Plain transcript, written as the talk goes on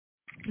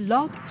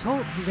Blog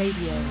Talk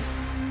Radio.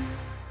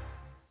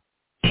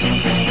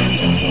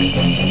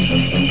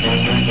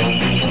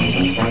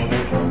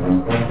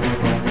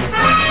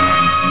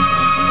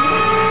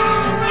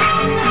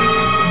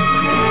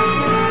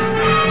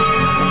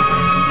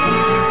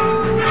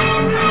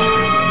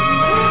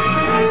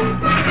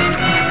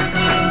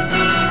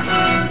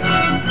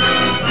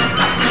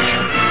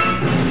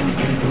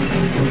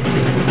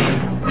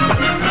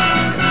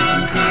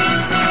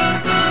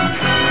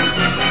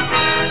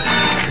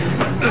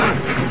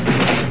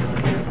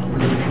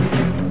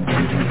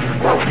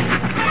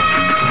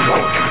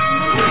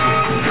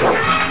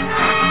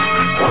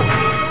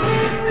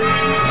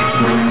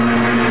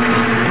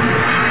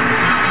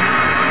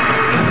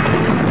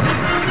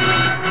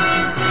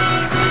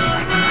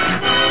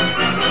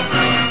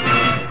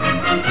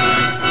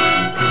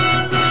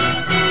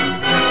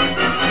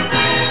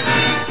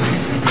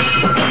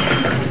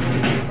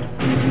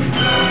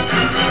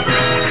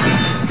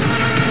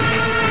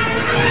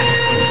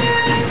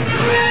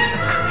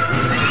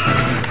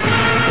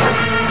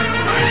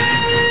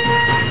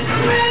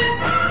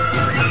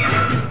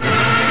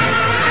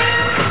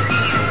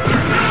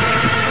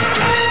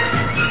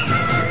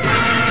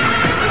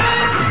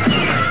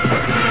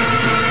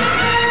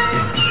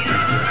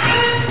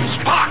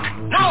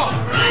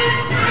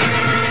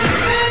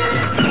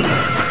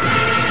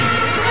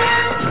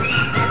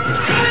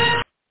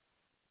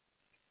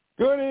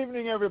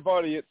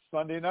 Everybody, it's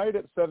Sunday night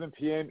at 7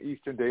 p.m.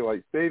 Eastern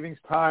Daylight Savings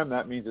Time.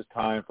 That means it's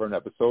time for an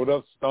episode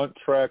of Stunt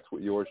Treks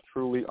with yours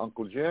truly,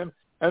 Uncle Jim,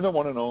 and the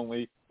one and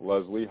only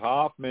Leslie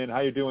Hoffman.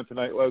 How you doing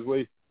tonight,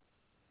 Leslie?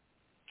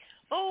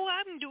 Oh,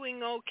 I'm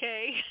doing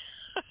okay.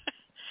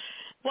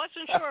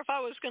 Wasn't sure if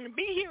I was going to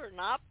be here or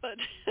not, but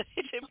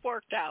it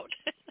worked out.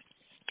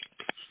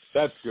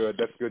 That's good.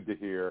 That's good to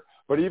hear.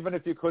 But even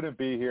if you couldn't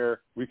be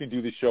here, we can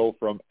do the show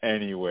from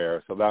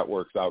anywhere, so that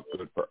works out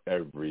good for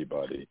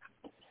everybody.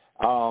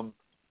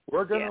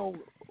 We're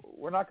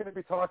not going to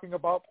be talking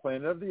about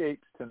Planet of the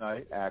Apes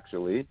tonight,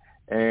 actually,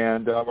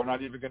 and we're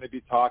not even going to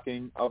be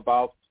talking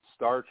about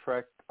Star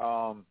Trek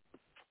Prime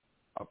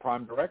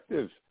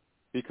Directive,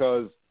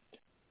 because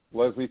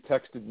Leslie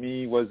texted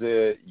me, was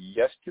it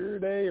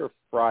yesterday or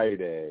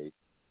Friday?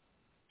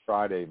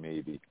 Friday,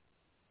 maybe.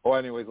 Oh,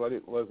 anyways,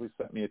 Leslie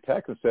sent me a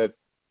text and said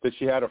that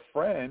she had a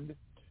friend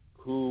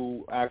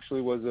who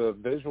actually was a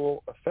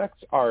visual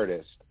effects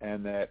artist,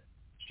 and that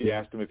she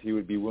asked him if he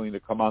would be willing to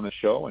come on the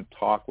show and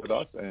talk with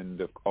us,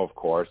 and of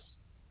course,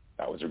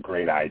 that was a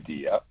great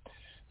idea.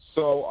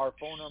 So our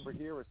phone number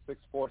here is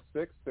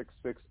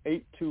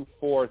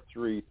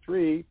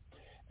 646-668-2433,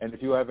 and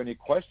if you have any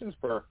questions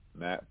for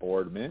Matt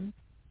Boardman,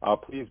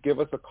 please give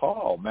us a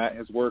call. Matt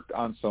has worked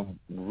on some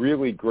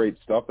really great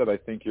stuff that I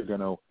think you're going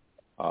to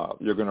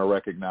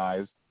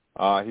recognize.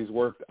 He's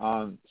worked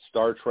on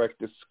Star Trek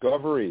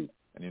Discovery,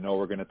 and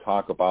we're going to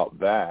talk about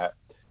that.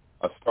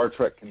 Star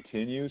Trek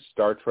Continues,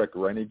 Star Trek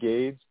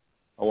Renegades,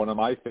 one of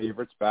my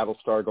favorites,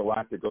 Battlestar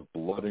Galactica,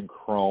 Blood and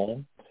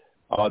Chrome,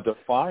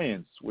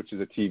 Defiance, which is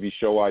a TV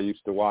show I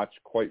used to watch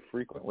quite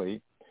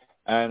frequently,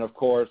 and, of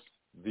course,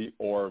 the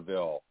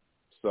Orville.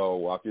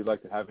 So if you'd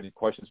like to have any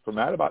questions for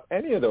Matt about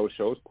any of those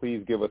shows,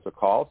 please give us a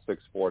call,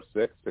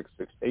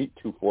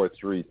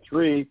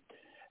 646-668-2433.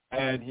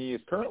 And he is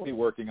currently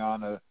working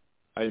on a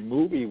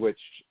movie which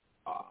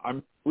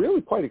I'm really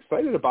quite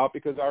excited about,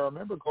 because I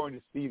remember going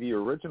to see the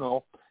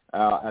original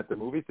at the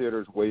movie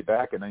theaters way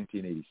back in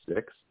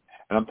 1986,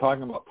 and I'm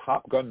talking about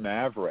Top Gun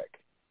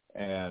Maverick,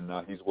 and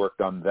he's worked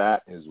on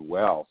that as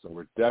well, so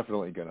we're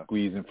definitely going to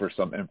squeeze in for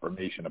some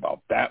information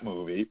about that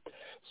movie.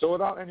 So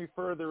without any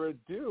further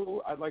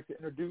ado, I'd like to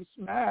introduce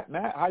Matt.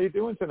 Matt, how you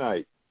doing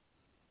tonight?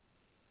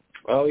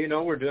 Well,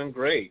 we're doing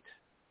great.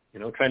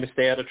 Trying to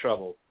stay out of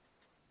trouble.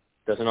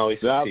 Doesn't always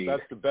succeed.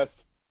 That's the best.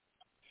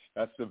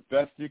 That's the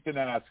best you can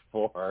ask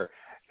for,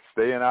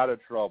 staying out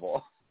of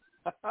trouble.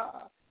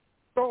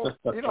 So,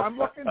 I'm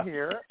looking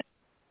here.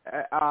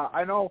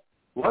 I know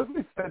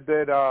Leslie said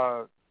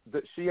that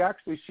she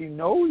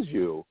knows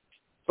you.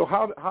 So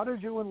how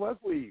did you and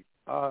Leslie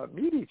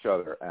meet each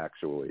other,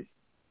 actually?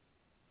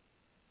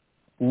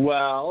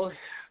 Well,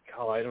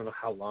 I don't know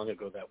how long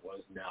ago that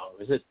was now.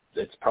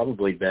 It's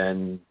probably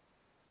been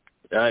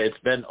it's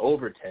been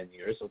over 10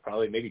 years, so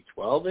probably maybe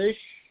 12-ish.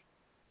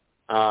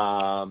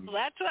 Well,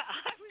 that's what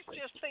I was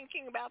just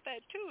thinking about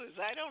that too. Is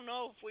I don't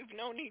know if we've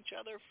known each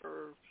other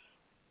for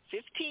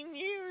 15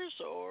 years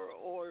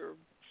or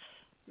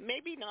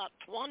maybe not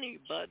 20,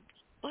 but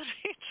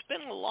it's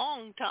been a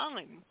long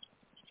time.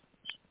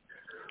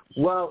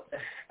 Well,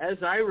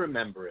 as I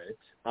remember it,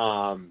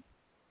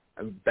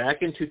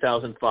 back in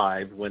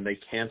 2005 when they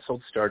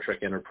canceled Star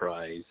Trek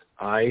Enterprise,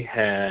 I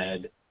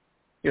had,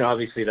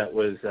 obviously that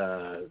was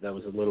a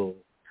little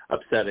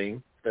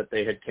upsetting that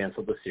they had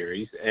canceled the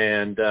series,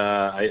 and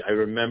I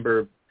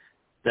remember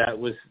that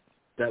was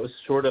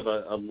sort of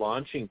a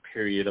launching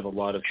period of a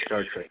lot of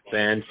Star Trek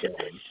fan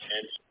films,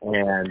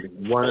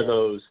 and one of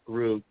those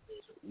groups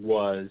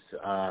was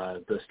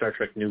the Star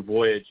Trek New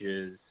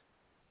Voyages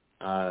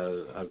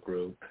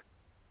group,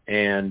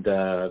 and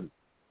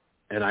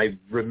I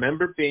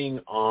remember being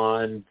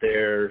on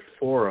their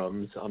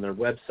forums, on their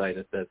website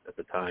at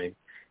the time,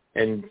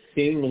 and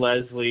seeing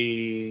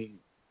Leslie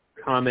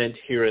comment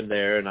here and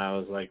there, and I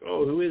was like,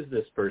 oh, who is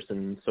this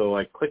person? So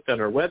I clicked on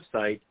her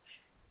website,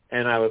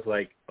 and I was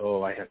like,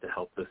 oh, I have to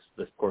help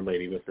this poor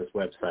lady with this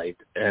website.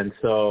 And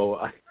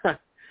so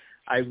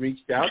I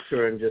reached out to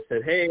her and just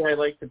said, hey, I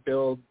like to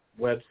build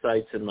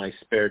websites in my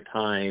spare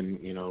time.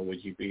 You know,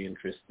 would you be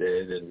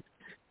interested?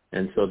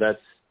 And so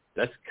that's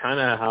kind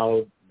of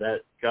how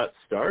that got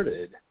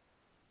started.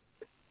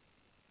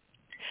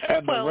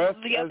 And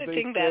the other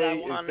thing that I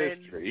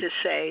wanted to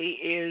say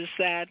is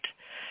that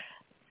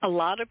a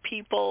lot of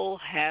people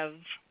have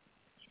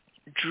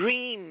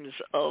dreams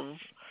of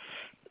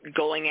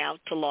going out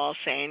to Los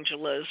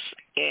Angeles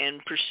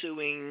and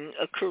pursuing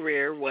a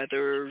career,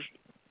 whether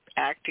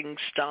acting,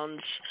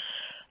 stunts,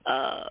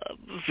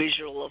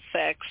 visual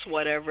effects,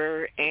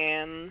 whatever,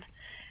 and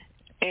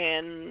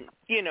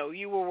you know,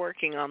 you were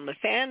working on the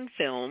fan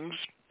films,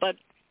 but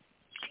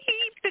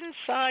deep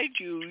inside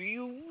you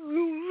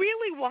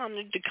really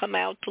wanted to come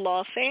out to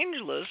Los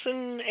Angeles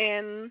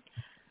and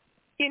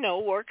you know,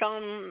 work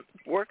on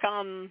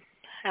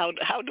how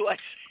do I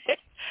say,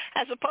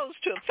 as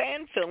opposed to a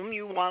fan film,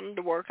 you wanted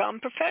to work on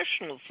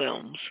professional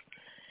films.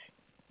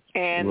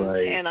 And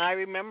right. And I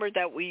remember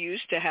that we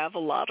used to have a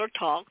lot of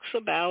talks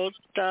about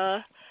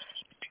that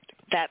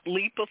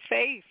leap of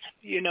faith,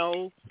 you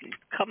know,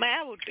 come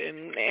out,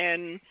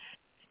 and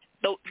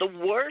the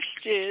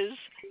worst is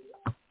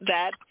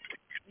that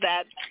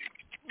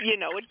you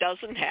know, it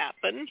doesn't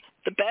happen.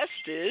 The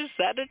best is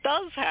that it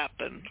does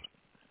happen,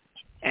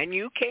 and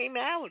you came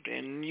out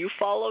and you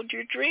followed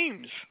your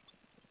dreams.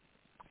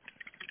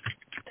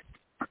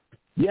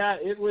 Yeah,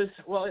 it was.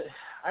 Well,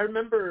 I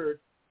remember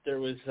there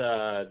was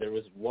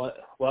one.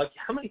 Well,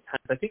 how many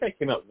times? I think I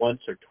came out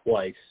once or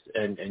twice,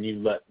 and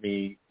you let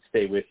me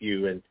stay with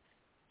you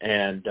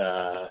and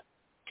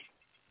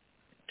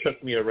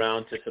took me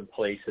around to some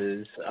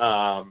places.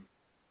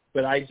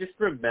 But I just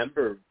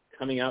remember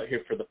coming out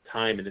here for the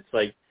time, and it's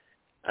like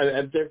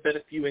there've been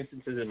a few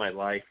instances in my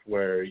life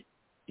where,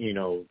 you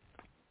know,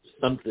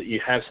 you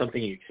have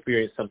something, you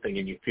experience something,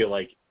 and you feel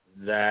like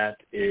that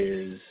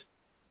is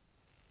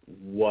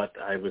what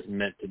I was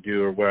meant to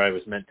do or where I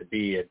was meant to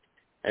be.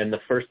 And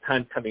the first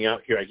time coming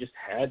out here, I just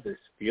had this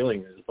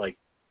feeling that it was like,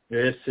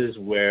 this is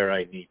where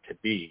I need to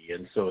be.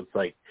 And so it's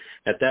like,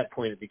 at that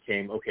point it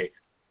became, okay,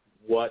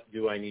 what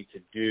do I need to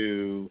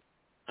do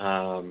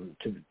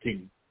to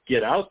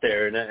get out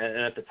there? And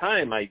at the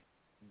time, I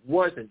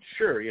wasn't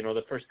sure. You know,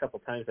 the first couple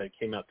of times I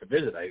came out to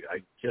visit,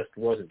 I just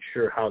wasn't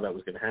sure how that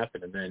was going to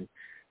happen. And then,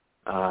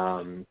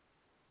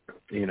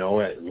 you know,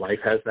 life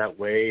has that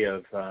way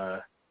of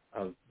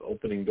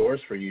opening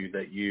doors for you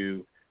that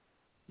you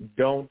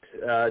don't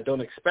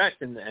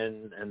expect, and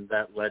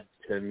that led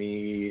to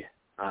me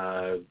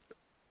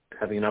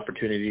having an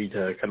opportunity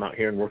to come out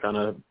here and work on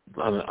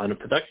a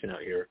production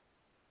out here.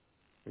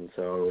 And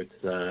so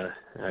it's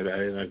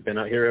I've been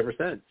out here ever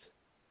since.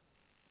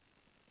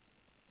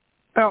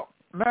 Now,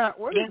 Matt,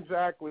 what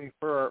exactly,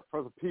 for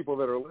the people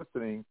that are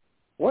listening,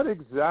 what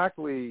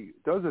exactly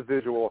does a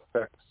visual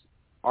effects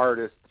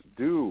artist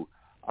do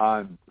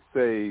on,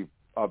 say,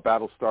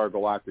 Battlestar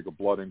Galactica,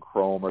 Blood and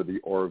Chrome, or the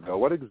Orville?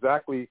 What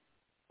exactly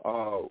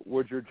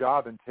would your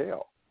job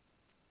entail?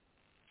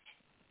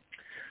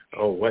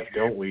 Oh, what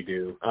don't we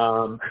do?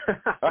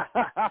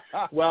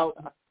 Well,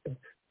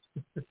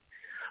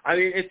 I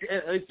mean,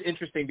 it's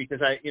interesting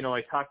because I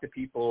talk to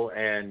people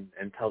and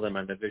tell them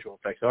I'm a visual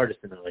effects artist,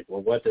 and they're like,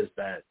 well, what does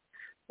that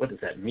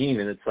mean?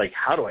 And it's like,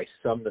 how do I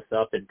sum this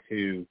up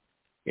into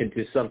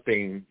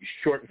something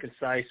short and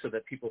concise so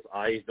that people's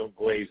eyes don't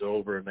glaze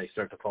over and they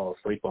start to fall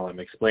asleep while I'm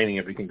explaining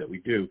everything that we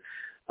do?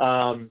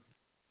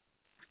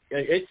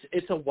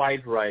 It's a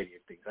wide variety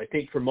of things. I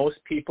think for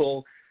most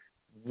people,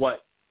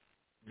 what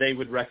they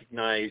would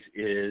recognize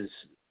is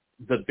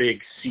the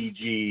big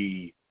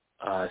CG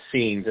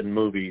scenes in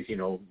movies, you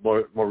know,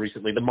 more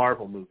recently the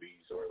Marvel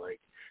movies, or like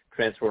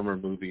Transformer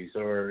movies,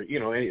 or, you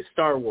know, any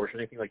Star Wars or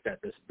anything like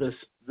that. The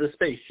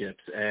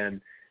spaceships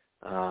and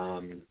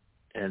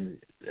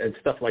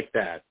stuff like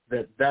that.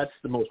 That's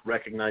the most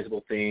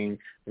recognizable thing,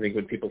 I think,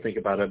 when people think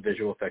about a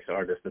visual effects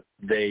artist, that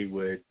they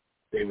would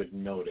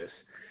notice.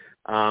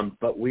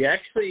 But we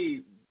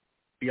actually,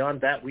 beyond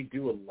that, we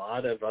do a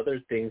lot of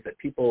other things that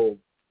people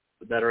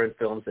that are in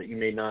films that you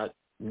may not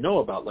know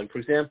about. Like, for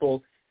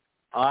example,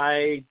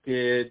 I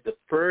did the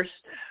first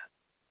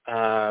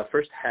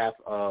half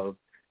of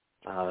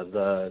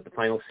the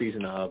final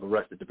season of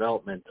Arrested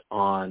Development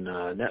on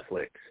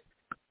Netflix,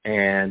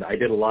 and I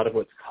did a lot of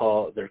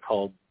they're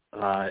called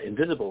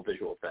invisible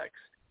visual effects,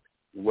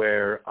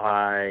 where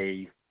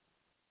I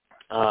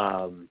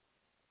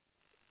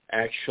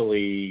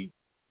actually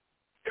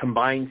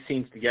combine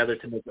scenes together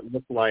to make it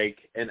look like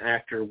an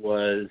actor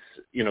was,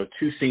 you know,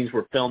 two scenes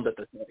were filmed at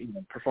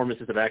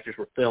performances of actors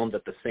were filmed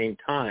at the same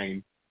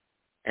time,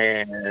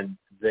 and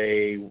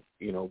they,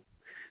 you know,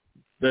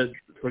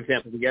 for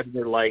example, the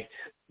editor liked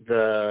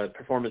the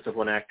performance of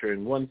one actor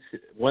in one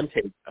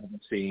take of the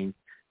scene,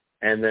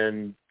 and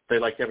then they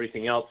liked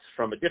everything else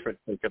from a different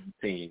take of the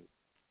scene.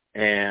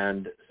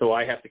 And so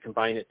I have to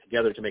combine it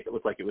together to make it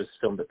look like it was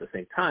filmed at the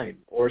same time.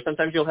 Or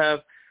sometimes you'll have,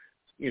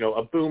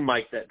 a boom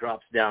mic that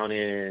drops down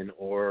in,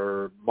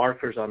 or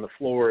markers on the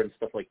floor and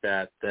stuff like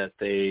that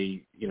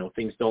they,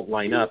 things don't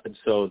line up. And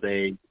so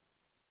they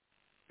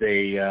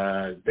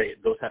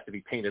those have to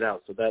be painted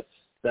out. So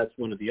that's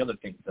one of the other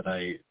things that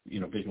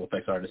visual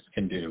effects artists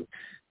can do.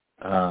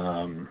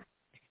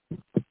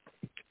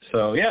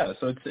 So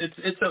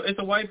it's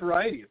a wide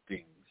variety of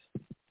things.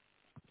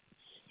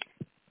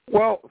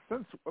 Well,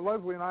 since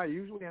Leslie and I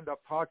usually end up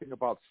talking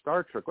about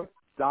Star Trek, let's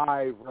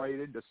dive right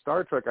into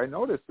Star Trek. I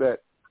noticed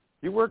that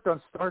you worked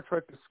on Star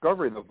Trek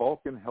Discovery, the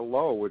Vulcan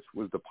Hello, which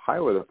was the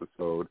pilot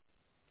episode.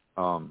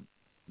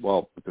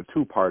 It's a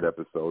two-part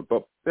episode,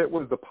 but it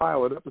was the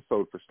pilot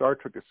episode for Star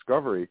Trek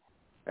Discovery.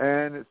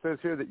 And it says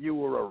here that you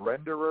were a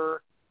renderer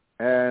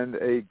and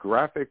a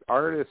graphic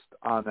artist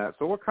on that.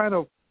 So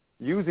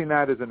using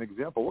that as an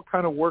example, what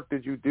kind of work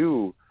did you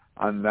do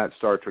on that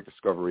Star Trek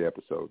Discovery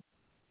episode?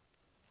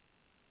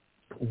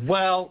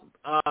 Well,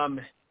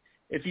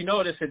 if you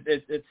notice,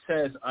 it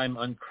says I'm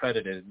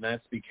uncredited, and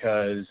that's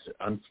because,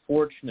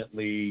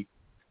 unfortunately,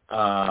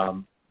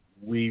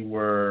 we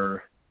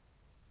were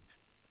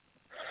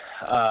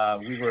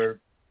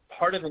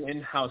part of an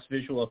in-house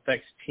visual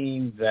effects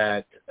team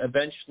that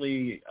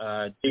eventually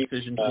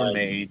decisions were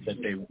made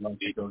that they would like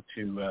to go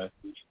to a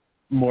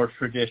more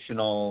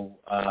traditional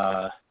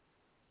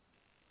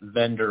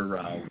vendor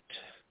route.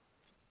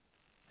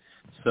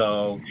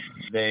 So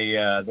they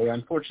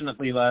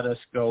unfortunately let us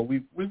go.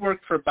 We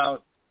worked for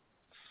about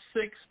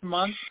 6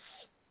 months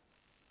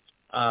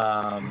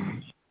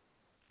on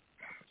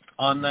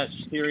that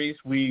series.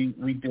 We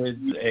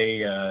did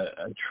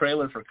a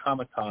trailer for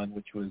Comic-Con,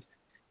 which was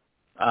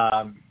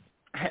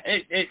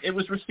it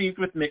was received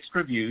with mixed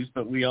reviews,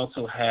 but we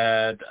also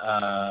had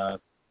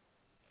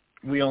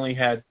we only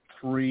had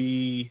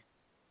we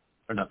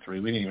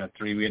didn't even have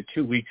 3. We had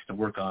 2 weeks to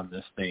work on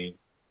this thing.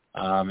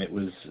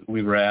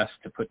 We were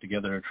asked to put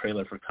together a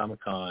trailer for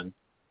Comic-Con,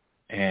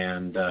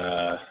 and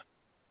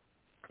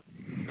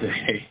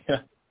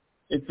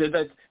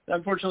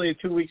unfortunately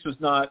 2 weeks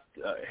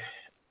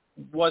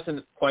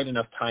wasn't quite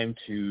enough time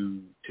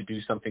to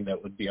do something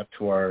that would be up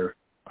to our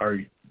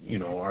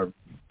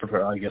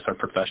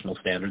professional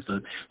standards,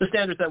 the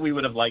standards that we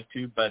would have liked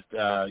to, but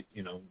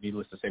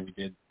needless to say, we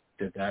did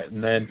that.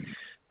 And then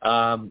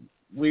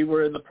we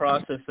were in the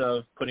process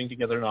of putting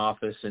together an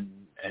office and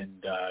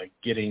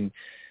getting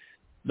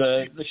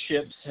the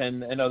ships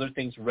and other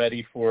things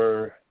ready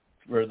for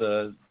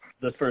the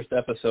first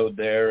episode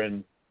there,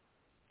 and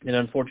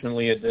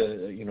unfortunately a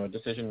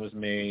decision was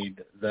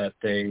made that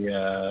they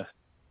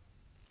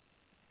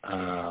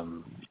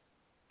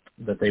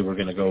were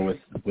going to go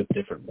with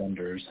different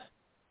vendors.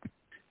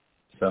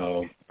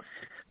 So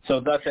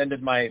thus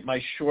ended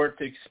my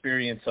short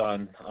experience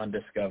on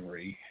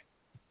Discovery.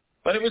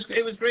 But it was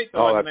great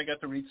though. I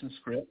got to read some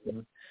script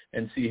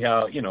and see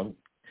how, and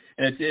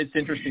it's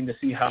interesting to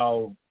see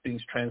how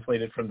things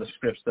translated from the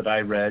scripts that I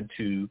read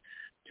to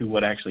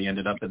what actually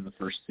ended up in the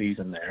first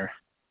season there.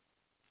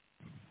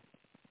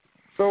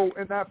 So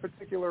in that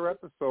particular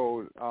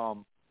episode,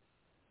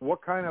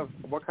 what kind of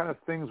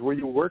things were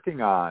you working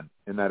on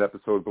in that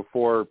episode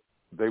before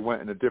they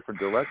went in a different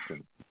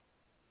direction?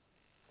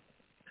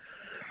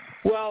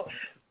 Well,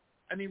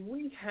 I mean,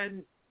 we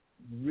hadn't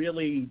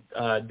really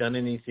done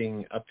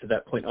anything up to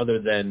that point other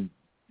than,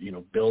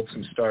 build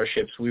some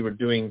starships. We were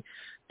doing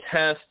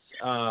tests.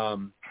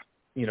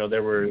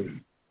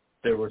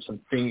 There were some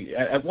things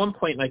at one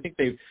point, and I think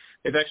they've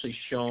actually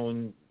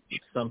shown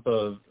some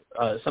of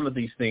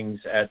these things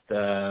at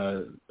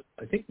some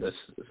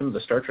of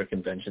the Star Trek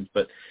conventions.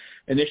 But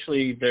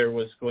initially, there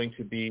was going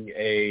to be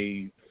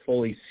a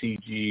fully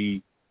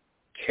CG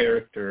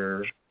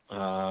character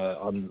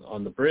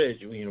on the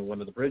bridge. One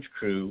of the bridge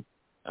crew.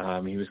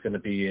 He was going to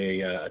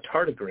be a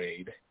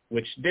tardigrade,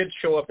 which did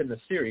show up in the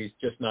series,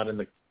 just not in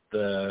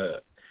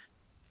the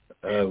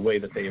way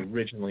that they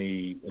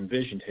originally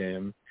envisioned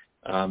him.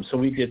 So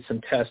we did some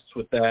tests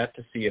with that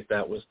to see if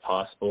that was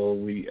possible.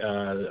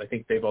 I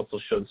think they've also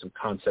shown some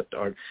concept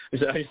art. I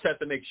just have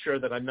to make sure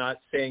that I'm not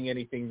saying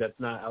anything that's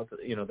not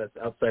that's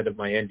outside of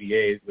my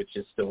NDA, which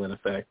is still in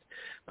effect.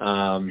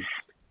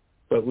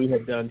 But we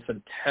had done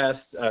some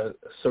tests.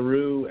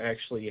 Saru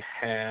actually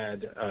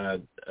had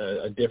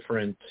a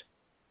different.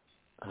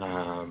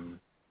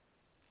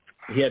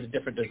 He had a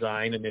different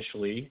design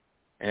initially,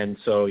 and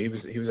so he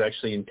was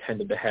actually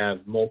intended to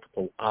have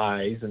multiple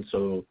eyes, and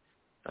so.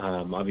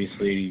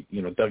 Obviously,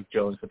 Doug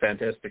Jones, the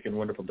fantastic and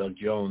wonderful Doug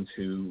Jones,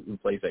 who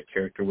plays that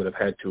character, would have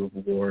had to have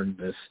worn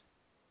this.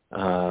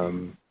 I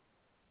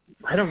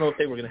don't know if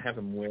they were going to have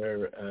him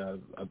wear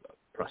a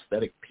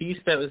prosthetic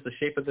piece that was the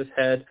shape of his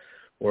head,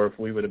 or if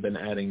we would have been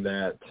adding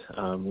that.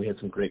 We had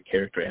some great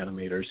character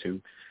animators who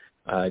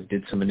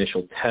did some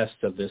initial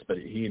tests of this, but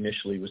he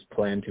initially was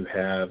planned to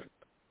have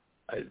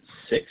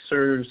 6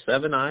 or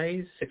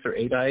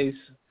 8 eyes.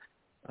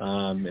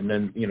 And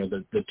then,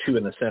 the two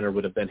in the center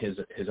would have been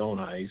his own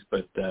eyes,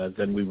 but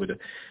then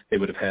they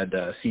would have had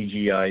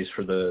CG eyes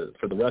for the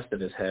rest of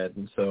his head.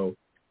 And so,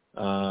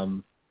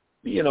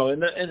 and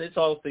it's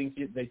all things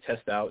they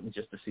test out and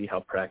just to see how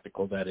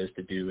practical that is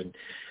to do.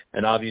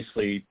 And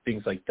obviously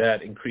things like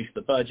that increase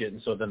the budget.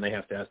 And so then they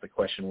have to ask the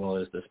question, well,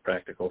 is this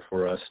practical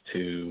for us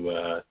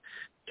to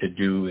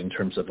do in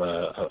terms of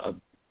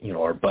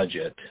our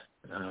budget?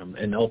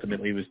 And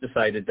ultimately it was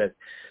decided that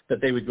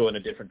they would go in a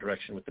different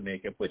direction with the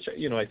makeup, which,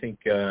 I think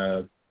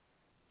that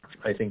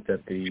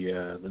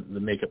the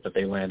makeup that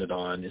they landed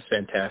on is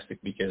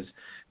fantastic because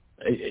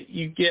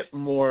you get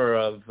more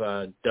of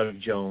Doug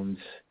Jones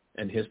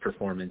and his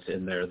performance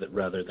in there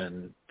rather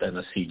than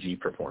a CG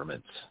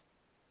performance.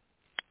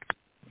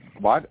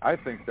 Well, I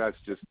think that's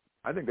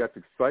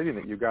exciting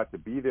that you got to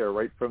be there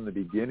right from the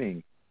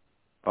beginning.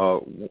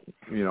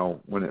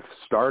 When it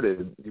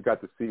started, you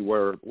got to see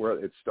where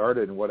it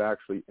started and what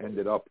actually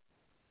ended up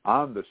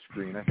on the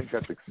screen. I think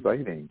that's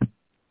exciting.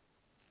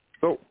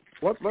 So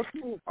let's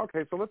move.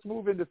 Okay, so let's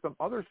move into some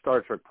other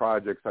Star Trek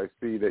projects I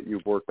see that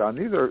you've worked on.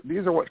 These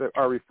are what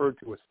are referred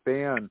to as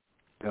fan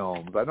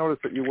films. I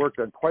noticed that you worked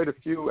on quite a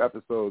few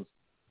episodes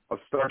of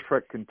Star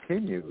Trek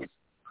Continues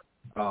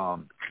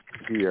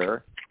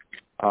here,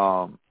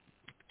 and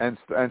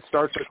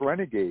Star Trek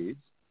Renegades.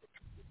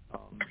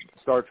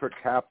 Star Trek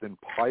Captain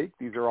Pike.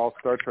 These are all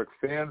Star Trek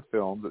fan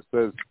films. It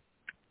says,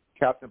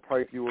 Captain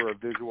Pike, you were a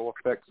visual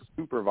effects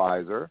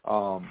supervisor.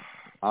 On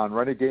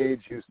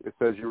Renegades, it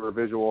says you were a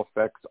visual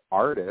effects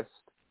artist.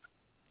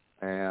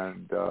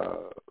 And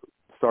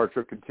Star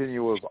Trek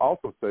Continuous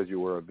also says you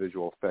were a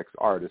visual effects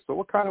artist. So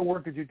what kind of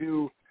work did you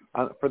do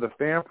for the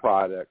fan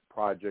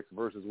projects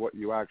versus what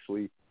you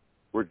actually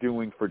were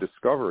doing for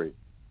Discovery?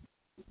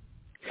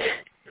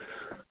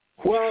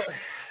 Well,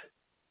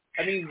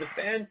 I mean, the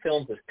fan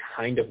films is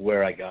kind of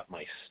where I got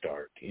my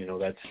start.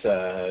 That's,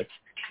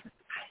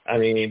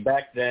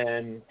 back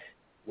then,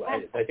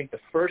 I think the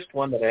first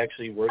one that I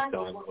actually worked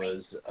on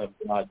was Of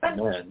God's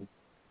Men.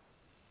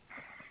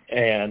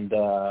 And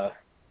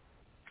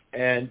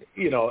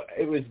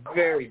it was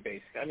very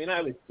basic. I mean,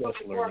 I was just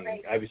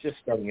learning. I was just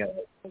starting out.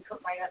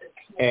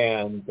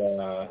 And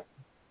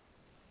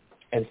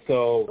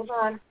so,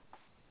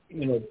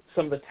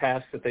 some of the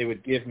tasks that they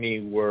would give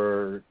me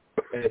were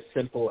as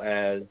simple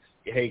as,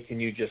 hey, can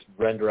you just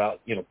render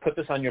out, put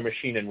this on your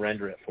machine and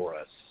render it for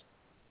us?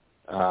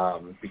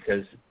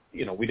 Because,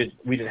 we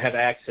didn't have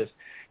access.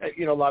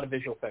 A lot of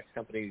visual effects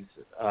companies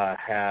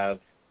have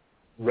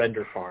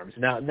render farms.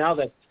 Now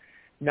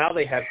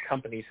they have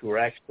companies who are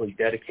actually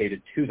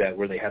dedicated to that,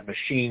 where they have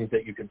machines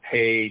that you can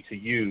pay to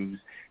use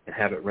and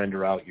have it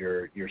render out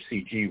your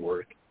CG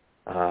work.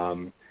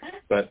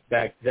 But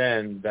back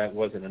then, that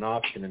wasn't an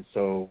option, and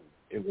so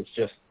it was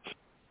just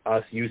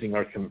us using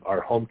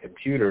our home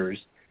computers.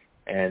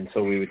 And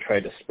so we would try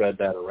to spread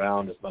that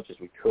around as much as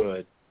we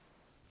could.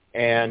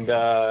 And,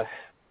 I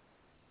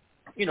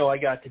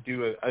got to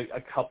do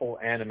a couple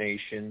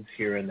animations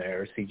here and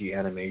there, CG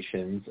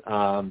animations,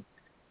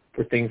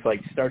 for things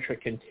like Star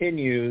Trek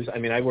Continues. I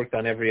mean, I worked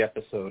on every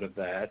episode of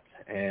that,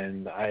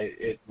 and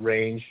it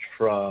ranged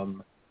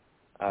from,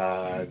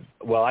 I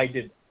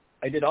did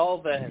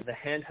all the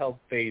handheld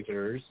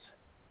phasers,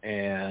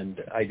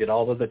 and I did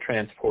all of the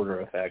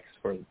transporter effects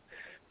for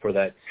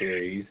that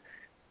series.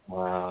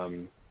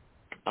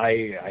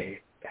 I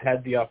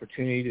had the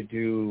opportunity to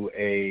do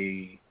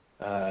a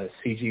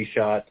CG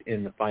shot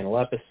in the final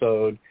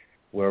episode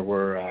where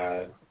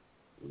we're,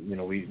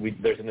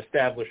 there's an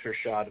establisher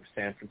shot of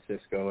San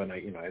Francisco, and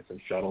I had some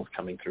shuttles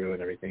coming through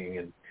and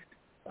everything,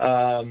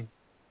 and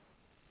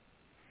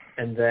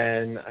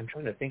then I'm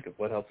trying to think of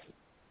what else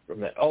from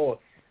that. Oh,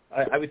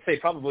 I would say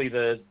probably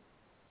to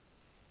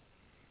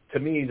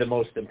me the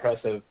most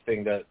impressive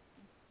thing that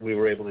we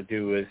were able to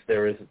do is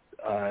there is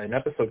an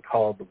episode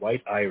called The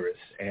White Iris,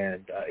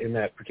 and in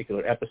that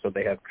particular episode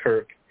they have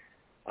Kirk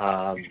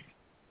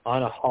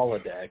on a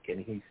holodeck, and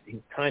he's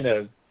kind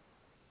of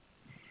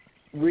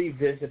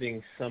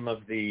revisiting some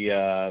of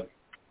the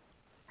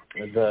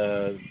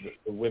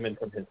women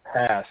from his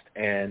past,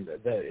 and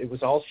it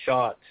was all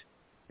shot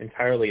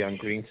entirely on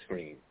green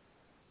screen.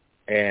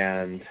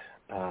 And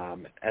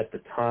at the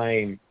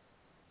time,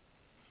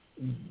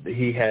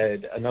 he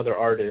had another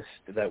artist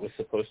that was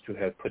supposed to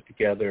have put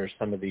together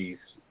some of these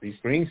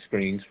green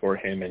screens for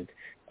him,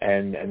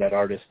 and that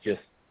artist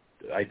just,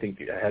 I think,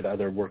 had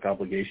other work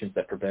obligations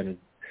that prevented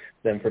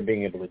them from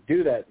being able to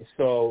do that.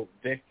 So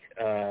Vic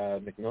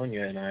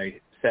Mignonia and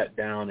I sat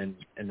down in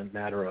a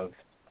matter of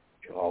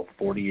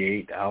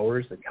 48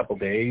 hours, a couple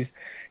days,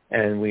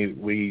 and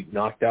we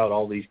knocked out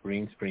all these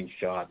green screen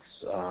shots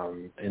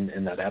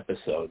in that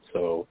episode.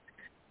 So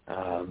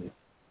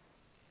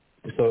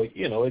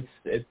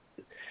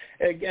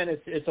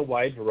it's a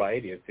wide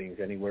variety of things,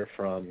 anywhere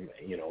from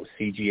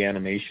CG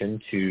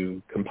animation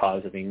to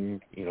compositing,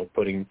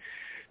 putting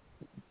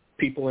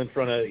people in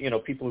front of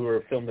people who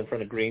are filmed in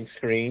front of green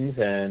screens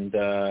and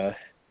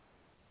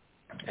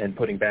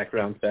putting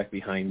backgrounds back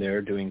behind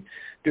there, doing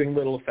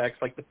little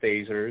effects like the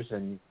phasers,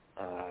 and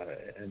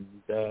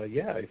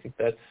I think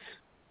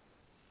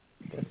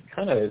that's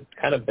kind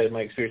of been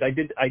my experience.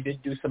 I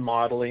did do some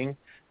modeling,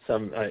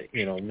 some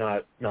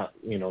not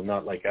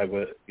like I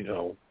was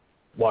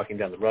walking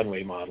down the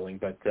runway modeling,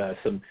 but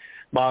some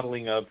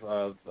modeling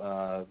of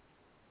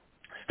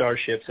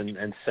starships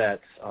and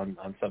sets on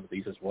some of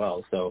these as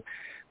well. So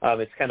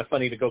it's kind of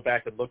funny to go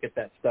back and look at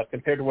that stuff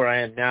compared to where I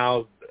am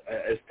now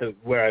as to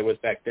where I was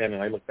back then.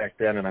 And I look back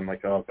then and I'm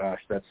like, oh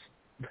gosh, it's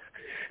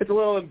a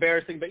little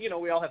embarrassing, but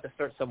we all have to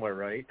start somewhere,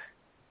 right?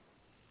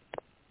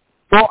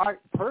 Well, I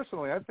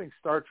think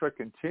Star Trek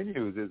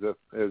Continues is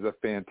a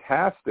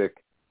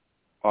fantastic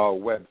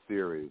web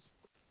series.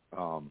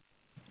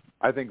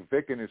 I think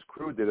Vic and his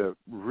crew did a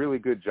really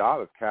good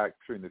job of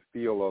capturing the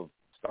feel of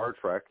Star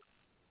Trek,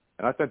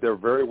 and I think they're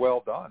very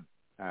well done,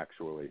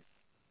 actually.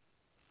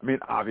 I mean,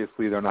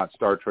 obviously they're not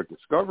Star Trek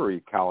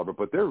Discovery caliber,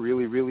 but they're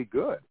really, really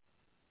good.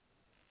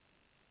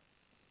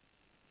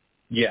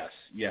 Yes.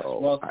 So,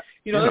 well, that's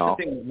the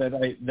thing that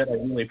I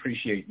really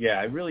appreciate.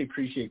 Yeah, I really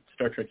appreciate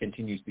Star Trek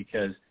Continues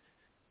because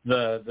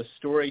the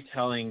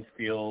storytelling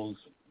feels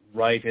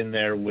right in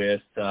there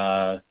with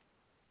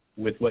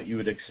what you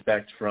would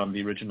expect from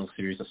the original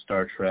series of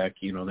Star Trek.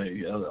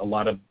 A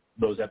lot of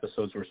those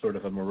episodes were sort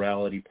of a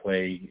morality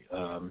play,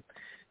 and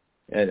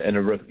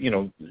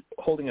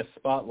holding a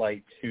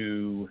spotlight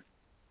to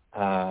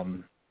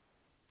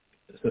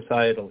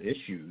societal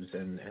issues,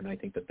 and I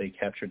think that they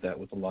captured that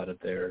with a lot of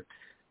their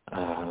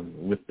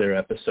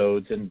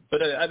episodes.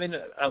 But I mean,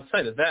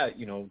 outside of that,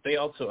 they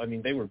also,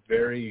 they were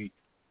very.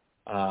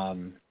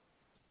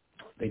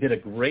 They did a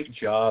great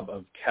job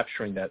of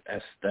capturing that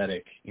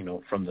aesthetic,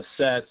 from the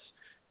sets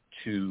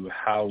to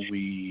how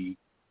we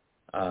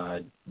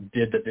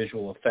did the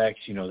visual effects.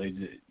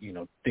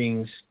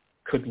 Things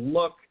could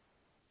look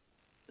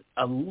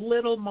a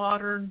little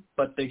modern,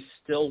 but they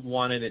still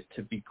wanted it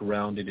to be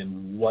grounded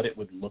in what it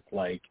would look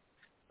like,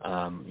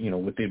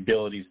 with the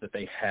abilities that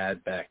they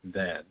had back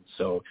then.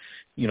 So,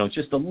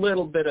 just a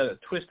little bit of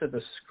twist of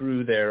the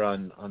screw there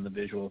on the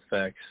visual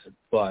effects,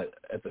 but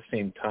at the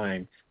same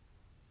time,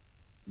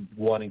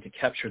 wanting to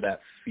capture that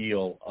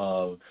feel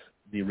of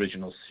the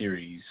original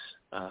series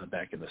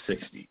back in the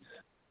 60s.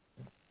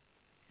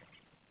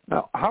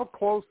 Now, how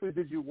closely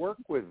did you work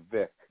with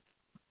Vic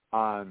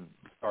on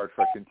Star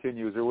Trek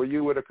Continues, or were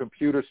you at a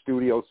computer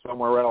studio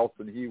somewhere else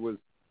and he was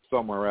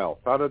somewhere else?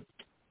 How did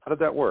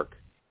that work?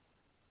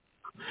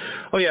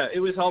 Oh yeah, it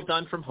was all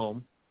done from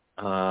home.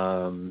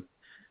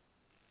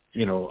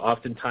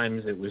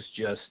 Oftentimes it was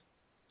just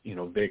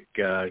Vic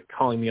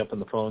calling me up on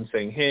the phone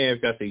saying, "Hey,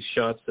 I've got these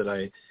shots that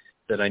I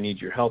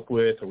need your help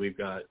with," or we've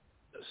got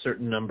a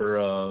certain number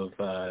of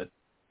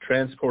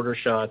transporter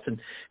shots, and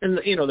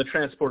the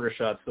transporter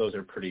shots, those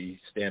are pretty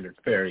standard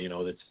fare.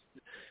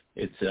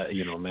 It's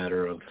a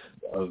matter of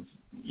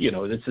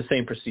it's the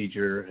same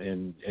procedure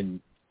and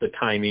the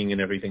timing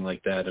and everything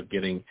like that of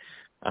getting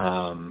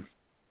the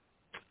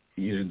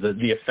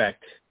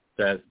effect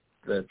that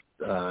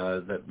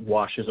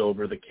washes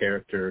over the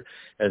character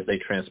as they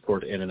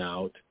transport in and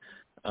out.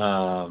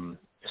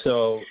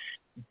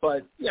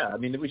 But yeah,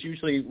 it was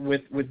usually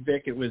with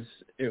Vic. It was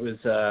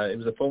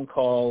a phone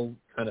call,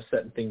 kind of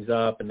setting things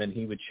up, and then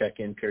he would check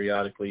in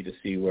periodically to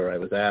see where I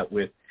was at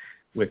with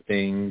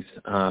things.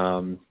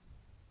 And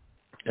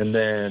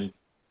then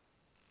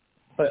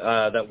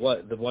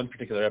the one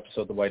particular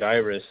episode, the White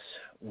Iris,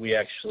 we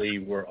actually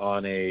were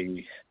on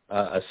a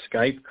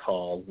Skype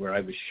call where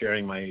I was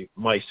sharing my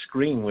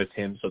screen with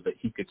him so that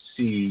he could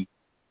see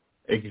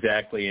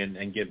exactly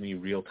and give me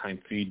real time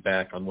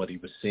feedback on what he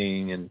was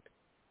seeing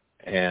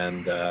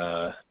and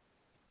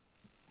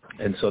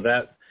so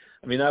that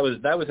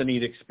was a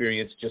neat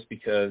experience just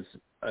because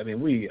I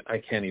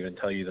can't even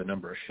tell you the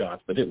number of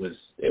shots, but it was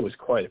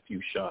quite a few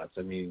shots.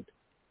 That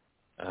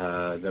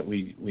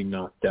we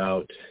knocked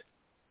out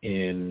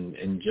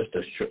in just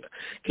a short.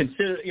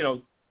 Consider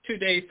 2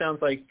 days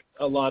sounds like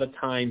a lot of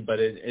time, but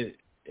it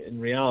in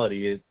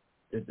reality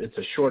it's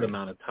a short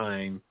amount of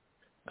time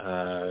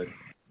to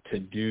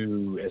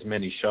do as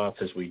many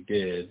shots as we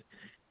did.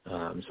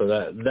 So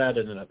that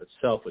in and of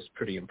itself was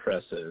pretty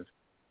impressive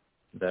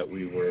that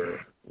we were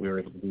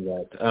able to do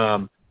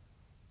that.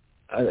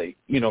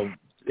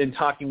 In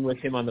talking with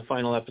him on the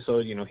final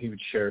episode, he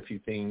would share a few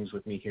things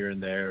with me here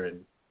and there,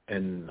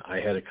 and I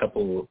had a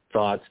couple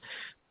thoughts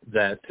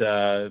that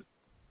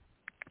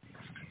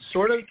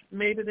sort of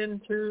made it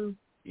into,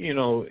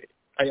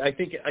 I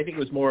think it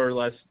was more or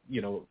less,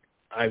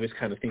 I was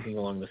kind of thinking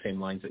along the same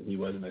lines that he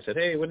was, and I said,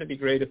 hey, wouldn't it be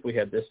great if we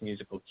had this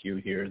musical cue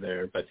here or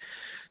there? But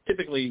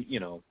typically,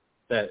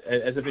 that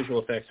as a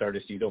visual effects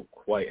artist, you don't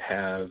quite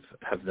have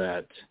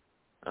that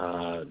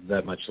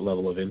that much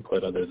level of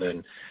input other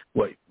than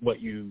what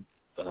you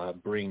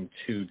bring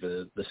to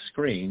the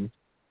screen.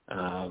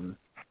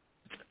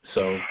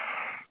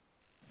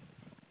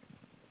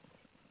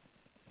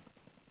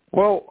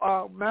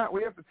 Well, Matt,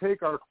 we have to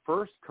take our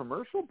first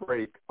commercial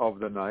break of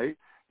the night.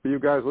 For you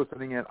guys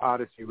listening at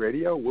Odyssey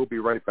Radio, we'll be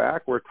right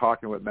back. We're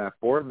talking with Matt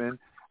Boardman.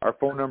 Our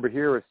phone number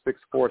here is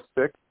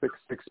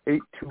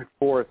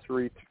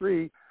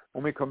 646-668-2433.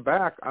 When we come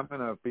back, I'm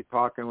going to be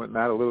talking with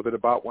Matt a little bit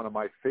about one of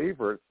my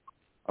favorites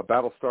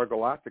Battlestar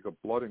Galactica,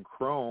 Blood and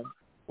Chrome.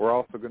 We're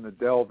also going to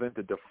delve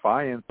into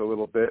Defiance a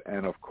little bit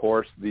and, of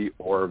course, the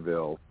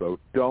Orville. So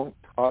don't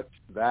touch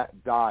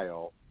that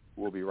dial.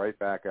 We'll be right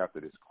back after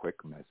this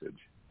quick message.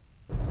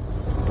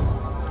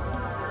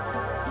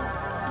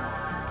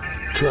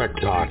 Trek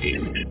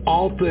Talking,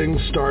 all things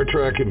Star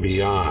Trek and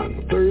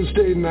beyond.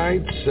 Thursday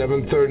nights,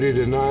 7:30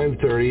 to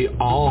 9:30,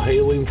 all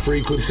hailing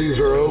frequencies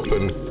are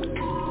open.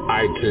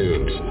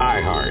 iTunes,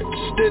 iHeart,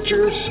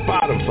 Stitcher,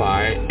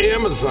 Spotify,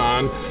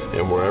 Amazon,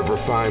 and wherever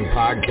fine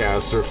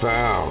podcasts are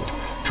found.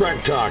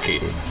 Trek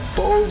Talking,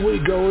 boldly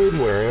going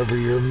wherever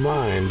your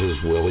mind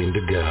is willing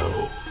to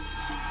go.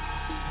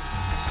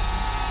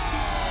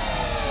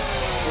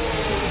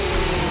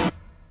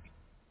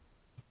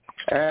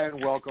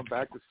 And welcome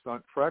back to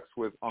Stunt Treks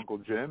with Uncle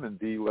Jim and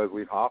D.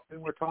 Leslie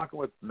Hoffman. We're talking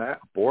with Matt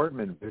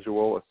Boardman,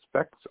 visual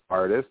effects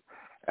artist.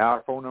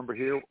 Our phone number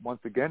here, once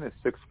again, is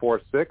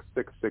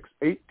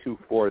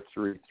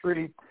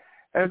 646-668-2433.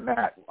 And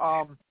Matt,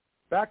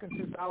 back in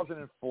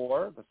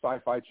 2004, the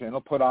Sci-Fi Channel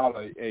put out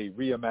a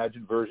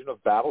reimagined version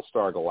of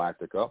Battlestar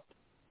Galactica.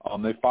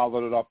 They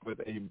followed it up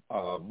with a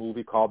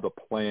movie called The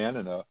Plan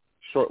and a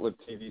short-lived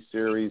TV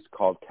series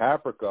called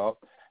Caprica.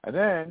 And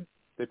then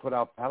they put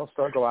out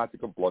Battlestar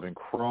Galactica, Blood and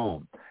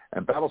Chrome.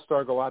 And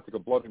Battlestar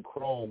Galactica, Blood and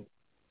Chrome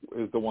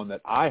is the one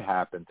that I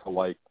happen to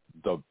like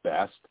the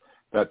best,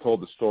 that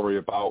told the story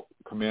about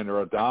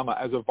Commander Adama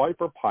as a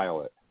Viper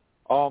pilot.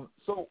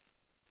 So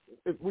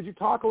would you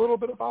talk a little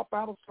bit about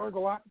Battlestar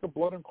Galactica,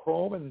 Blood and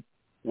Chrome, and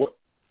what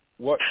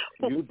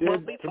you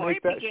did to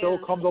make that show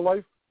come to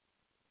life?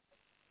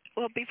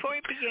 Well, before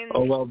he begins,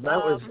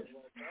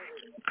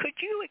 could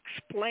you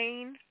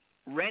explain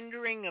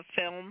rendering a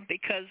film?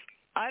 Because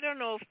I don't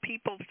know if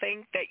people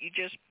think that you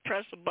just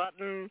press a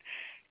button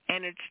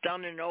and it's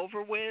done and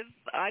over with.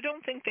 I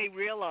don't think they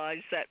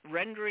realize that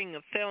rendering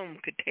a film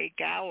could take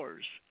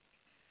hours.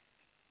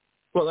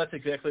 Well, that's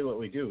exactly what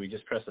we do. We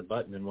just press a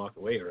button and walk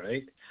away,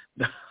 right?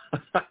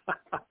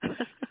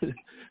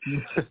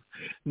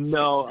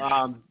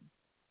 No.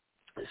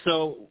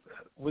 So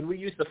when we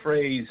use the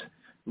phrase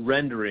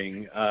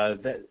rendering,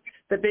 that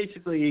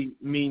basically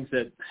means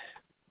that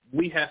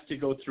we have to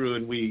go through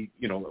and we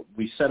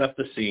set up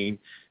the scene.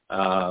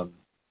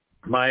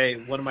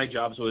 One of my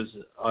jobs was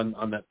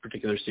on that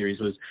particular series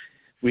was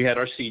we had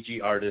our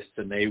CG artists,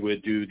 and they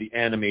would do the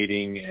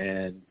animating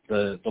and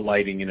the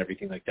lighting and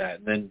everything like that.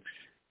 And then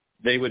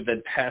they would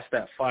then pass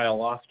that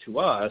file off to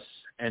us,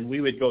 and we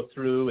would go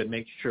through and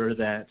make sure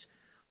that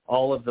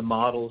all of the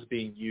models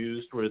being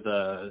used were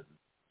the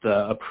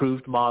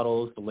approved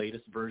models, the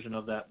latest version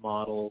of that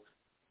model.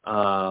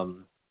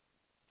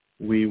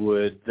 We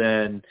would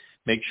then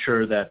make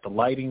sure that the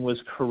lighting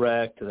was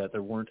correct, that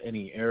there weren't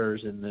any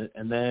errors in it,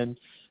 and then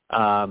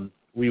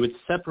we would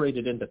separate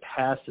it into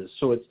passes.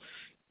 So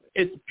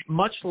it's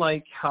much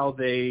like how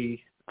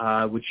they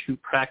would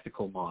shoot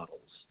practical models,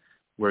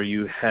 where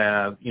you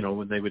have,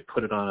 when they would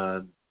put it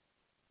on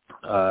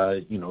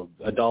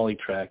a dolly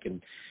track,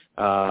 and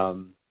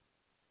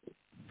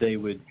they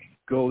would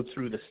go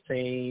through the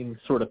same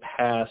sort of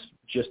pass,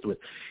 just with,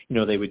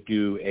 they would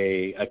do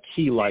a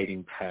key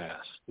lighting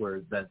pass,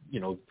 where that,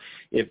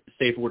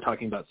 if we're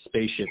talking about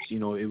spaceships,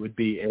 it would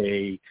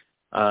be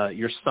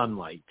your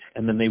sunlight,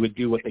 and then they would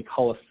do what they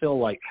call a fill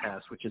light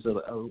pass, which is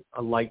a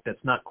light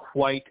that's not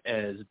quite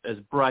as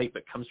bright,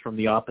 but comes from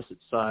the opposite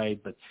side,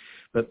 but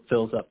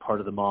fills up part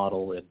of the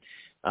model. And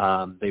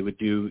they would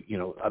do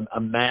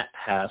a matte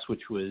pass,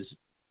 which was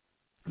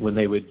when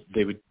they would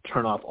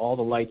turn off all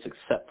the lights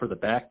except for the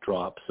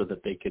backdrop, so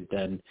that they could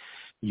then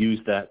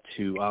use that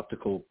to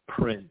optical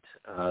print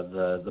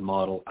the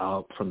model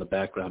out from the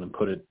background and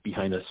put it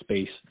behind a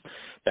space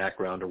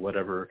background or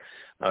whatever,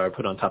 or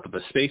put on top of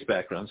a space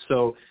background.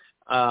 So,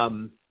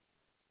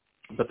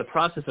 but the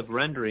process of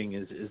rendering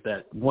is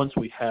that once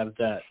we have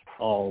that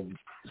all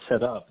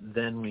set up,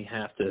 then we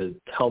have to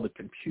tell the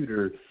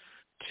computer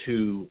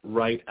to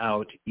write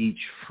out each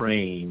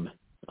frame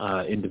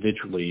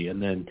individually,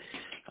 and then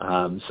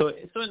so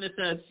in a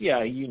sense,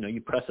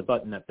 you press a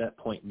button at that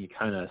point and you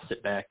kind of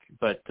sit back.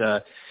 But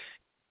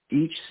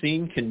each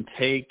scene can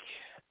take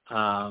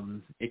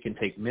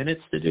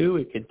minutes to do.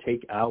 It can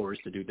take hours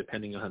to do,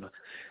 depending on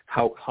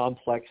how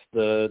complex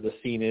the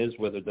scene is.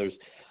 Whether there's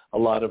a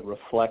lot of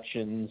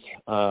reflections,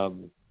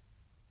 machines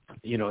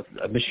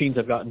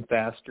have gotten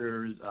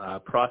faster,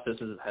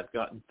 processes have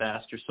gotten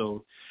faster.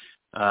 So,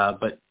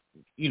 but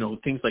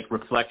things like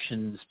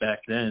reflections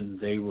back then,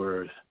 they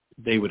would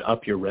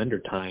up your render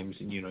times,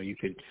 and you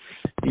could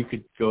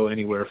go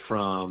anywhere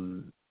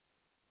from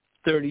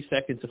 30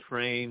 seconds a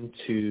frame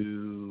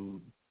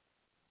to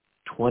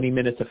 20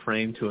 minutes a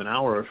frame to an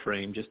hour a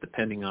frame, just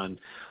depending on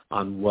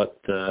what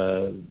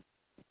the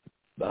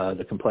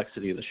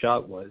complexity of the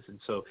shot was. And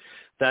so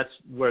that's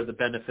where the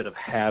benefit of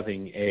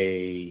having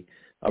a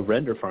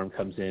render farm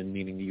comes in,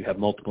 meaning you have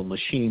multiple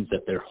machines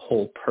that their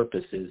whole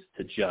purpose is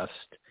to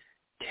just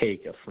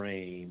take a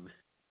frame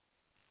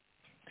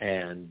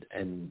and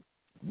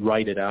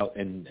write it out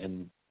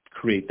and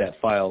create that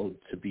file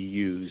to be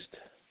used.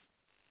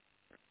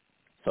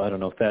 So I don't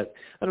know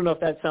if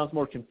that sounds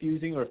more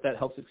confusing or if that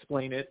helps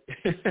explain it.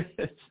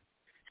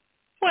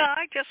 Well,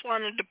 I just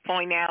wanted to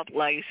point out,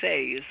 like I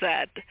say, is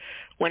that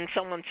when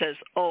someone says,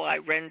 "Oh, I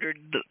rendered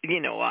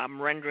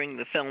I'm rendering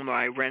the film," or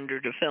 "I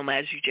rendered a film,"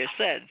 as you just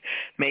said,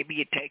 maybe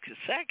it takes a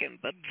second,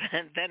 but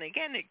then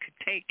again, it could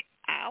take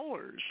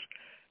hours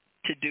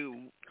to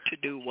do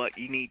what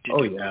you need to do.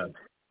 Oh yeah.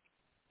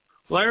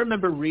 Well, I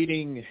remember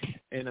reading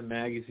in a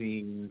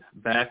magazine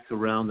back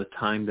around the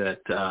time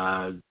that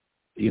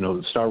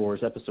Star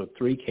Wars Episode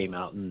 3 came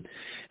out, and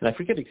I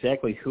forget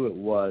exactly who it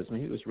was.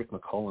 Maybe it was Rick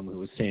McCollum who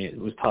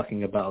was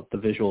talking about the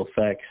visual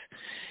effects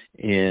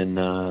in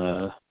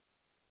that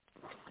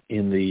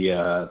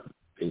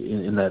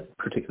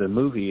particular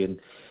movie,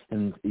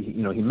 and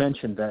he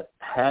mentioned that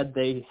had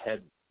they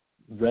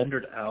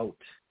rendered out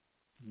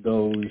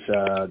those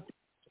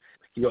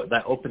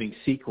that opening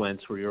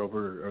sequence where you're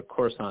over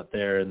Coruscant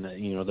there and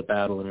the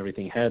battle and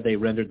everything, had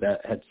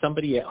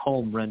somebody at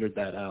home rendered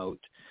that out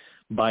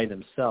by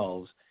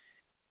themselves,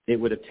 it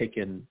would have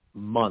taken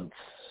months,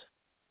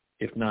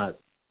 if not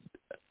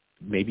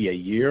maybe a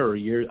year or a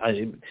year.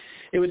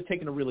 It would have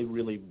taken a really,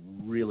 really,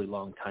 really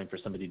long time for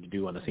somebody to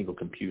do on a single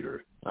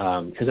computer.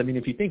 Because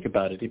if you think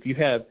about it, if you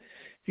have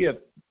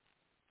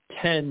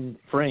 10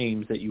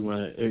 frames that you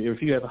want, or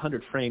if you have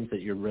 100 frames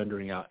that you're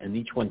rendering out, and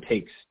each one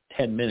takes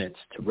 10 minutes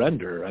to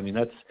render,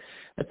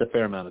 that's a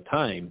fair amount of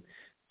time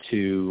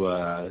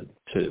to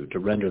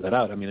render that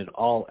out. It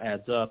all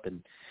adds up,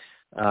 and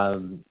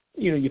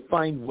you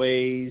find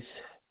ways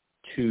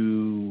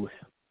to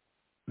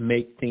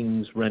make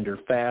things render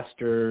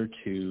faster,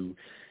 to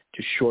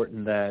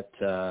shorten that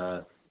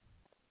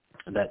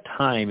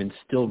time and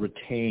still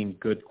retain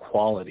good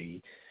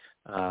quality.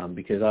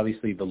 Because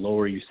obviously, the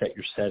lower you set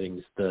your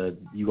settings,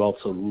 you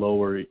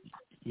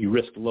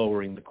risk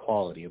lowering the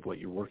quality of what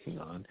you're working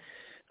on,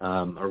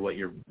 or what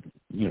you're,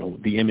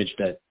 the image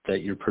that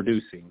you're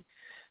producing.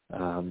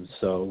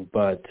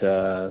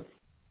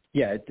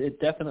 It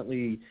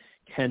definitely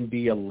can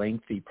be a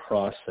lengthy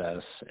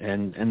process,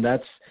 and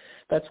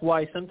that's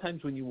why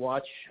sometimes when you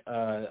watch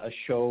a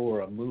show or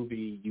a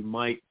movie, you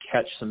might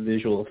catch some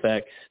visual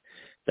effects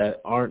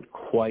that aren't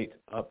quite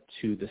up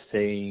to the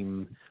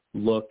same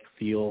look,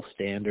 feel,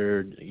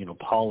 standard,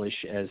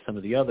 polish as some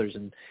of the others.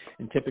 And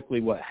typically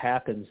what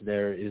happens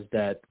there is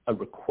that a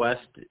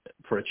request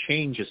for a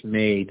change is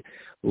made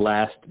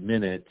last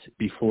minute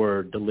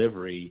before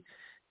delivery,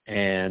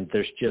 and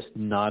there's just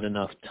not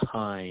enough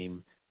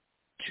time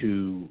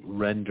to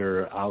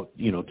render out,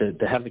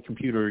 to have the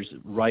computers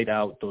write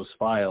out those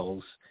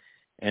files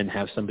and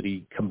have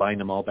somebody combine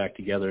them all back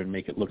together and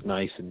make it look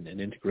nice and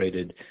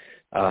integrated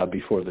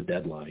before the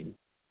deadline.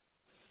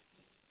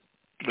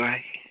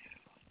 Right.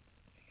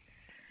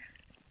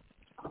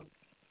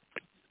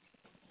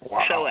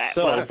 Wow.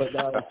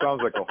 That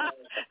sounds like a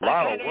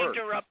lot of work.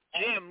 Interrupt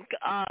Jim.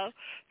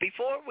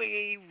 Before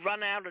we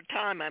run out of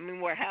time,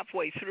 we're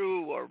halfway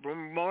through, or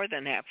more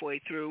than halfway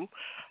through.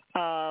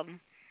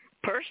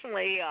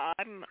 Personally,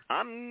 I'd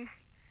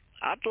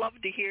love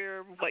to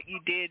hear what you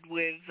did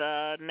with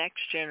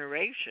Next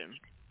Generation.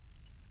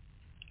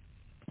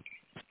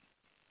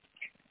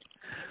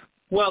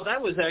 Well,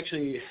 that was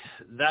actually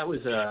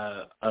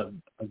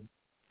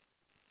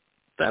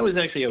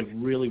a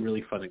really,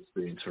 really fun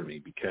experience for me,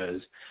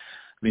 because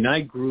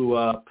I grew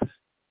up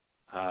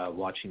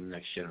watching The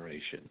Next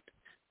Generation.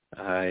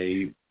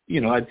 My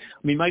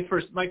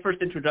first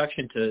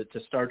introduction to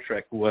Star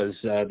Trek was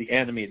the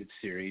animated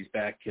series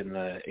back in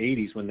the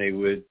 80s when they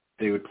would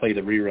play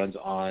the reruns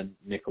on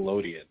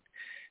Nickelodeon.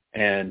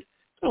 And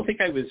I don't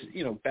think I was,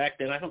 back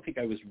then, I don't think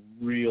I was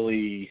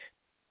really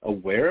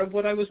aware of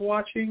what I was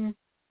watching.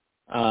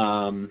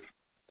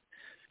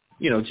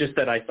 Just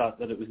that I thought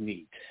that it was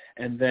neat.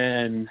 And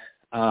then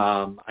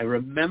I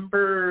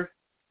remember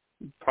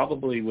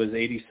probably was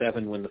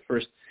 87 when the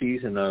first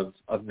season of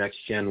Next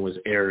Gen was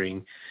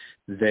airing.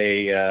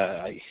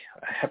 I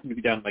happened to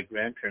be down at my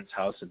grandparents'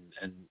 house,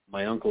 and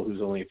my uncle,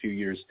 who's only a few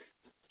years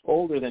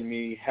older than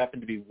me,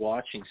 happened to be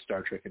watching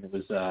Star Trek, and it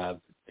was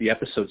the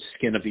episode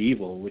Skin of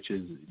Evil, which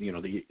is,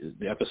 the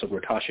episode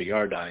where Tasha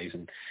Yar dies.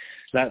 And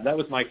that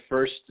was my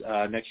first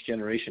Next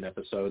Generation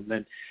episode. And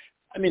then,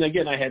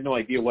 again, I had no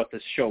idea what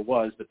this show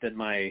was, but then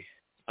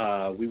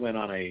we went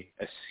on a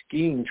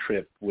skiing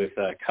trip with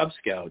Cub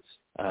Scouts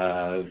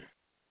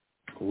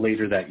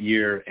later that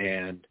year,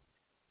 and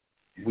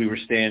we were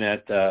staying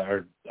at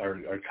our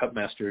Cub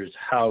Master's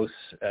house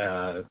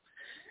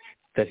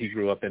that he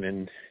grew up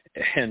in,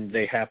 and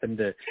they happened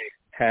to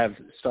have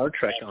Star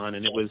Trek on,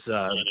 and it was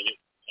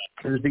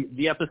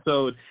the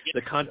episode,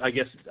 I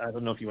guess, I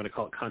don't know if you want to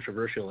call it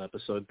controversial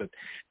episode, but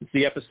it's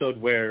the episode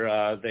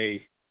where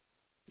they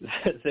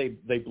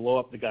blow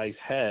up the guy's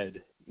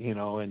head,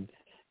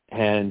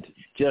 and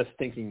just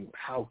thinking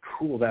how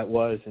cool that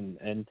was,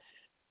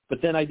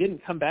 but then I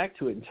didn't come back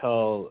to it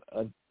until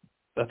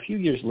a few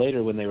years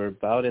later when they were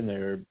about in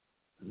the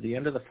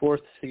end of the fourth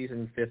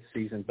season, fifth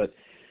season. But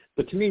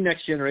to me,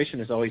 Next Generation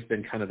has always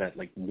been kind of that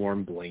like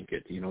warm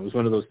blanket. It was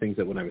one of those things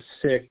that when I was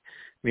sick,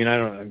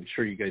 I'm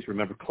sure you guys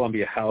remember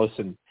Columbia House,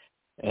 and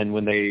And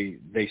when they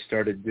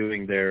started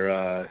doing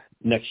their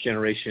next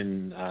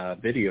generation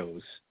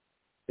videos,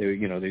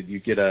 you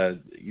get a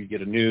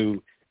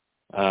new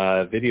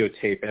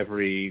videotape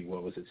every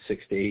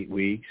 6 to 8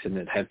 weeks, and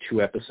it had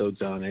 2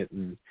 episodes on it.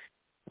 And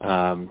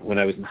when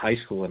I was in high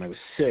school and I was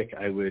sick,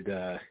 I would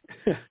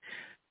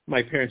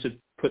my parents would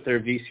put their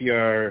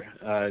VCR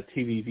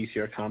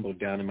combo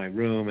down in my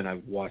room, and I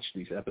would watch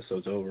these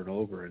episodes over and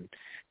over.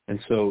 And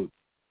so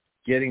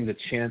getting the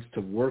chance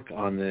to work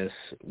on this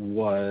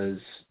was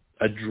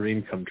a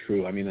dream come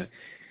true. I mean,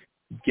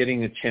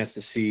 getting a chance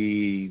to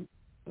see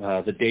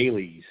the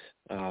dailies,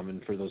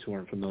 and for those who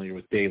aren't familiar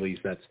with dailies,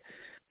 that's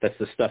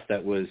the stuff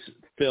that was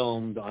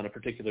filmed on a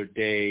particular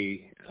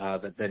day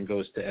that then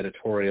goes to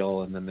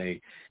editorial, and then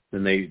they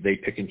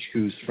pick and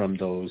choose from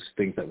those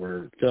things that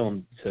were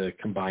filmed to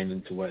combine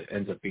into what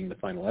ends up being the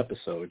final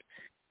episode.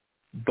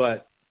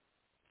 But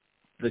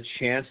the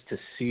chance to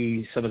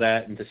see some of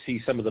that and to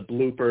see some of the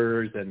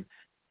bloopers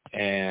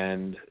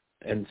and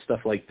stuff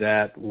like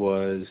that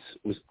was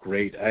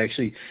great. I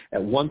actually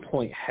at one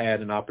point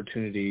had an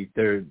opportunity.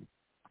 There's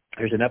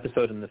an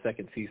episode in the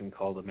second season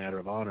called A Matter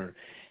of Honor,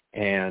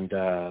 and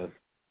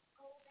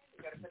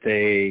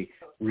they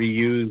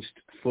reused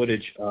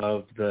footage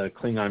of the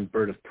Klingon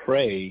bird of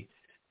prey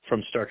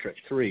from Star Trek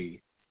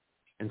 3.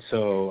 And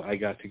so I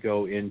got to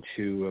go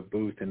into a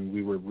booth, and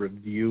we were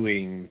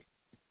reviewing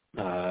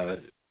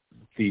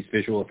these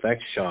visual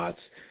effects shots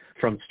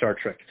from Star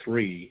Trek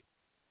 3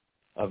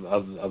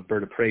 of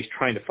bird of prey,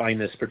 trying to find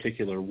this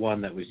particular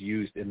one that was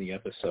used in the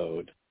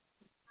episode.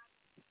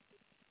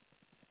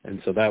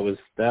 And so that was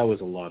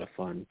a lot of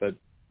fun. But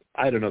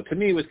I don't know. To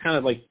me, it was kind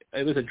of like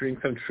it was a dream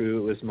come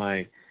true. It was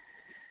my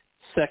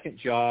second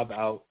job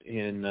out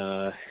in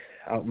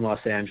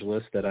Los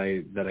Angeles that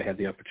I had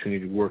the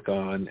opportunity to work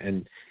on.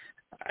 And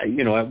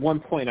at one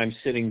point I'm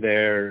sitting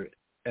there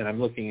and I'm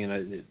looking,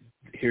 and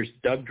here's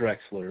Doug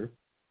Drexler,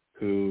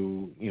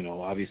 who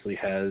obviously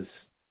has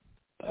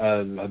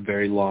a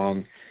very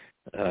long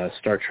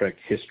Star Trek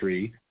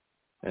history.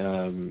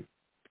 Sitting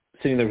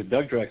there with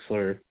Doug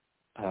Drexler,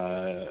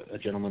 a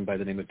gentleman by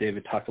the name of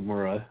David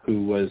Takamura,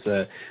 who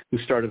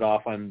started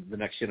off on The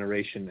Next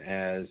Generation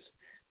as,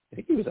 I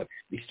think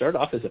he started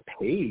off as a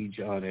page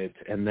on it,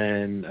 and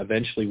then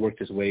eventually worked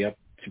his way up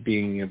to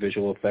being a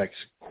visual effects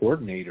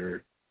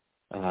coordinator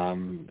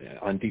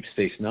on Deep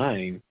Space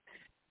Nine.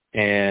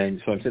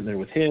 And so I'm sitting there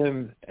with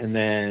him, and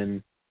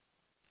then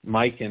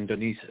Mike and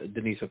Denise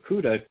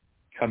Okuda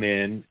come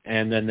in,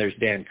 and then there's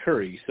Dan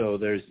Curry. So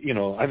there's,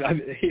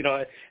 I'm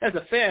as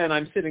a fan,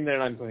 I'm sitting there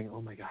and I'm going,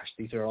 oh my gosh,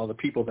 these are all the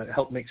people that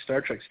helped make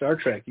Star Trek,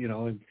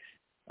 and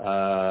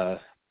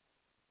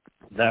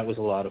that was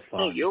a lot of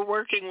fun. Oh, you're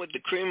working with the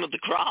cream of the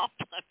crop.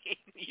 I mean,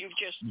 you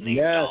just named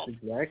Yes, all.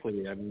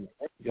 exactly. I mean,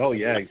 oh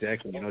yeah,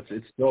 exactly.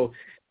 It's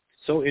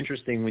so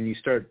interesting when you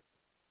start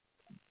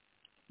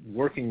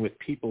working with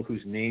people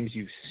whose names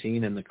you've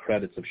seen in the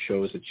credits of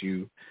shows that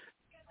you've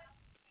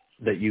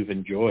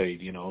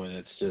enjoyed, and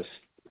it's just,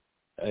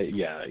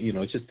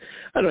 it's just,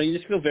 I don't know, you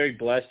just feel very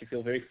blessed. You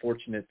feel very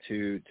fortunate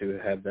to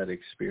have that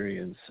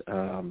experience,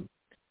 and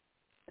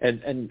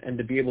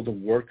to be able to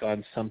work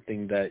on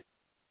something that,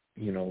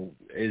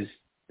 is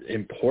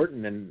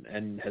important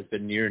and has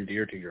been near and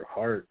dear to your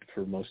heart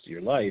for most of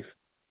your life,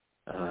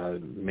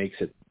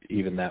 makes it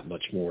even that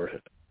much more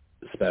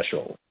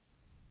special.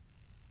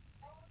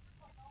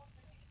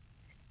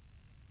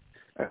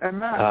 And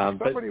Matt, if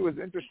somebody was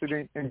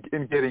interested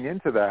in getting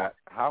into that,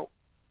 how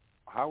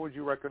would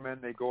you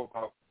recommend they go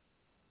about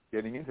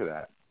getting into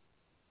that?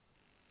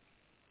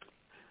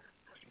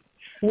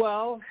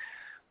 Well,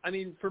 I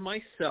mean, for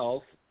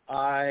myself,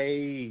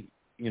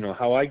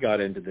 how I got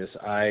into this,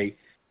 I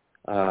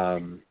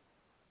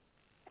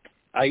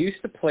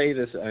used to play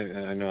this.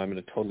 I know I'm going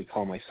to totally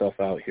call myself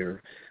out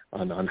here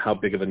on how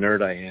big of a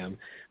nerd I am,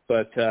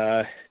 but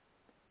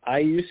I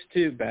used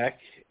to, back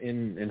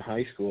in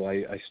high school,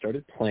 I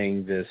started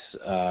playing this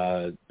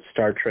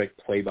Star Trek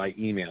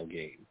play-by-email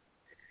game.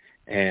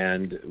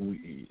 And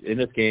in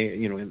this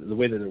game, the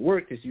way that it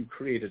worked is you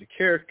created a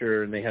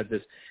character, and they had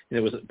this, and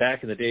it was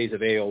back in the days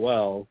of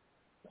AOL,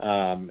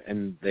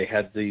 and they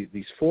had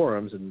these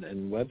forums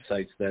and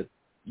websites that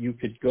you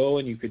could go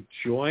and you could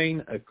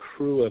join a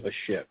crew of a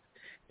ship.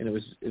 And it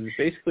was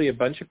basically a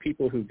bunch of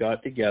people who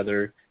got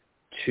together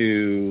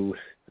to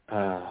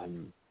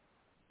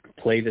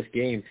play this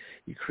game.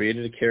 You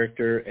created a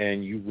character,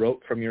 and you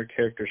wrote from your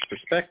character's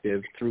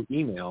perspective through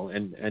email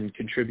and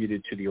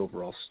contributed to the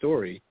overall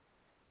story.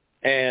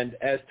 And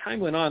as time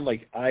went on,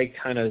 I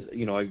kind of,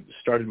 I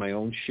started my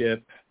own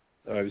ship.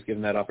 I was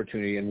given that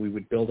opportunity, and we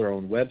would build our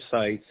own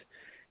websites.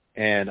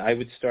 And I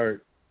would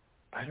start,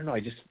 I don't know,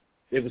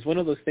 it was one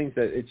of those things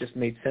that it just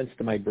made sense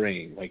to my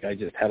brain. I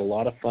just had a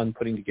lot of fun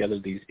putting together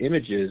these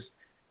images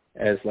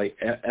as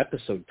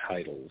episode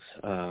titles.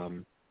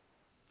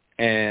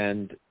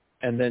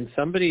 And then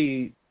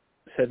somebody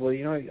said, well,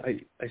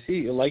 I see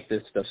you like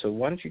this stuff, so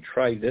why don't you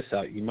try this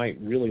out? You might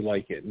really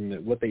like it.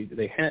 And what they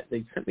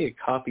sent me a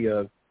copy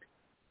of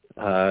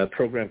a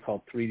program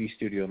called 3D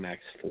Studio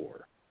Max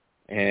 4.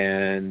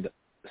 And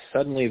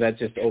suddenly that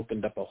just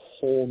opened up a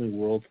whole new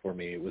world for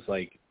me. It was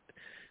like,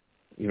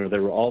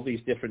 there were all these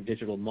different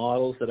digital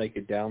models that I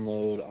could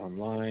download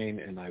online,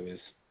 and I was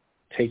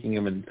taking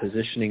them and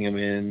positioning them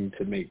in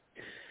to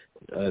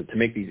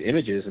make these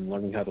images and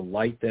learning how to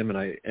light them. And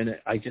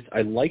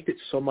I liked it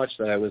so much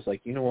that I was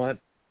like, you know what?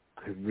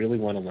 I really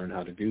want to learn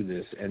how to do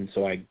this. And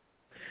so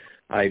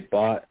I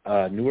bought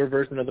a newer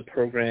version of the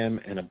program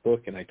and a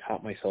book, and I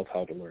taught myself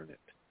how to learn it.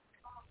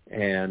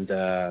 And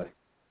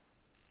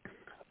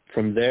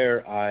from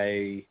there,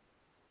 I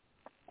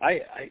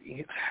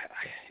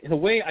in a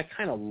way, I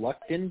kind of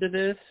lucked into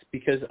this,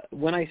 because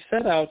when I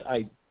set out,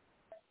 I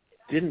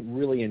didn't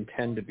really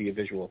intend to be a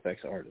visual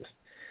effects artist.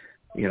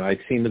 I'd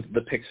seen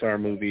the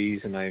Pixar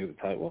movies, and I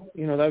thought, well,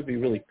 that would be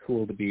really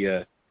cool to be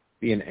an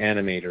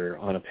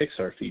animator on a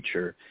Pixar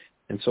feature.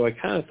 And so I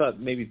kind of thought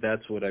maybe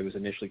that's what I was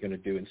initially going to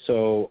do. And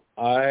so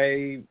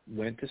I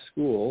went to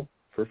school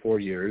for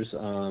 4 years,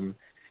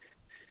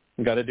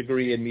 got a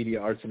degree in media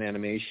arts and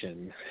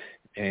animation,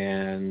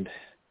 and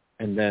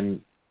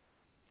then,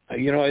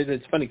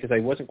 it's funny because I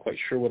wasn't quite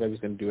sure what I was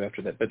going to do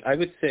after that. But I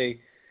would say,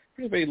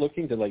 for anybody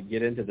looking to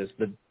get into this,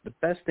 the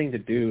best thing to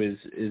do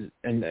is,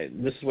 and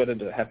this is what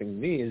ended up happening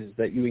to me, is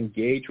that you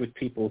engage with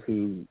people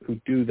who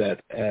do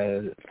that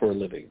for a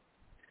living.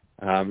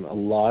 A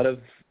lot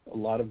of,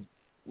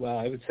 well,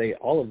 I would say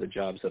all of the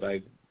jobs that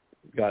I've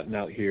gotten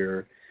out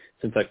here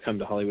since I've come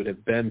to Hollywood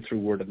have been through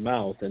word of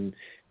mouth, and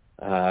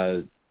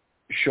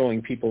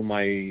showing people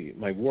my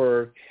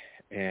work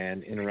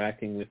and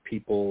interacting with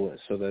people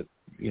so that,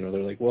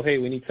 they're like, well, hey,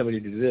 we need somebody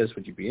to do this.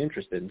 Would you be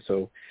interested? And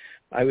so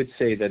I would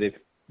say that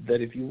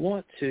if you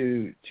want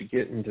to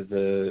get into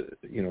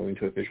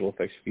into a visual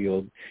effects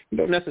field, you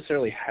don't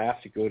necessarily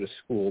have to go to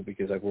school,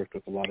 because I've worked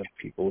with a lot of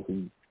people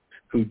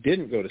who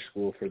didn't go to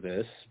school for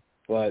this.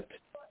 But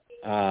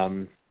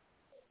I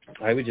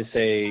would just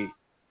say,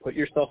 put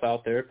yourself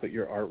out there, put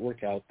your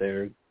artwork out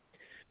there,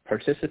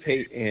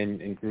 participate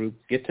in groups,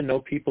 get to know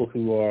people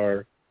who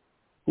are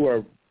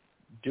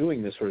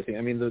doing this sort of thing.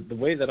 I mean, the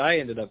way that I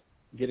ended up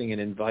getting an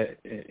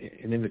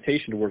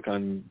invitation to work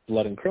on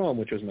Blood and Chrome,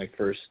 which was my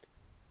first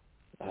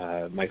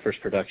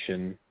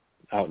production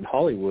out in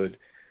Hollywood,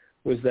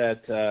 was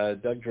that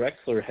Doug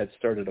Drexler had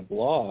started a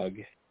blog,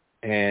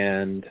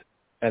 and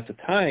at the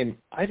time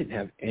I didn't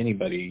have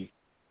anybody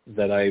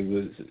that I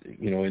was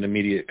in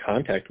immediate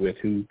contact with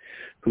who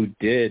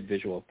did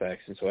visual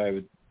effects. And so I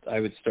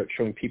would start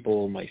showing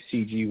people my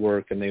CG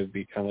work, and they would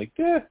be kind of like,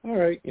 yeah, all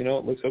right,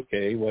 it looks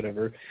okay,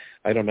 whatever.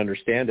 I don't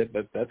understand it,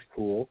 but that's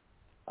cool.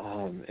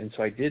 And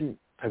so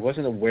I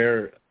wasn't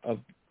aware of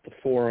the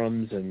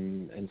forums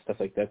and stuff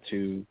like that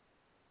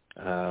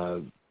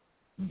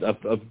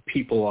of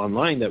people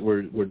online that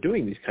were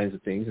doing these kinds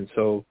of things. And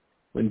so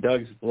when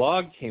Doug's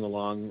blog came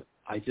along,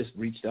 I just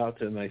reached out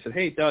to him, and I said,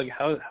 hey, Doug,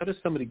 how does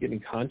somebody get in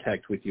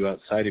contact with you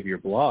outside of your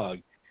blog?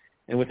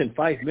 And within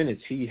 5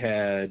 minutes, he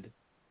had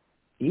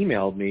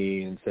emailed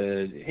me and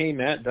said, hey,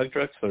 Matt, Doug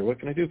Drexler, what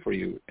can I do for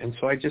you? And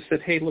so I just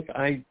said, hey, look,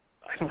 I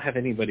don't have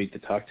anybody to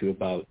talk to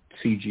about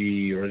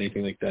CG or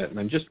anything like that, and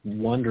I'm just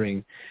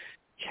wondering,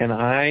 can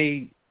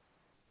I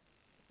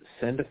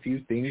send a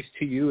few things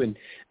to you? And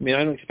I mean,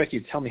 I don't expect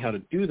you to tell me how to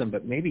do them,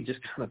 but maybe just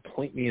kind of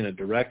point me in a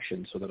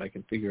direction so that I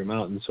can figure them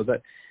out. And so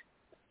that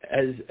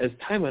as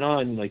time went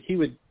on, he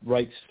would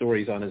write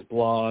stories on his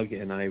blog,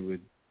 and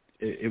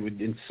it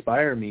would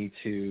inspire me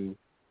to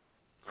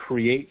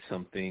create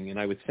something, and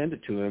I would send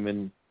it to him,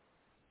 and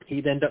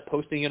he'd end up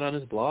posting it on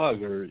his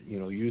blog, or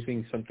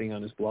using something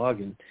on his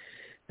blog. And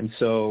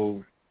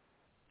so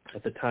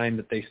at the time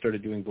that they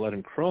started doing Blood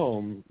and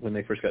Chrome, when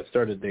they first got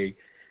started, they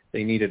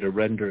needed a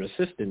render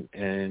assistant,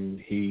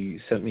 and he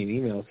sent me an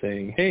email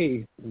saying,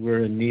 hey,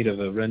 we're in need of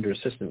a render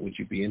assistant. Would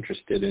you be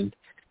interested in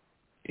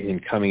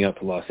coming up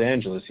to Los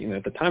Angeles?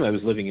 At the time I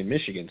was living in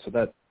Michigan, so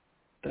that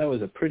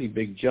was a pretty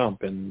big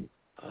jump. And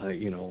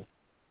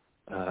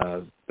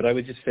but I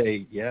would just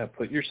say, yeah,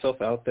 put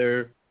yourself out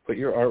there, put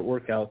your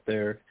artwork out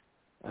there.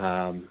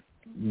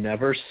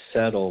 Never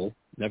settle.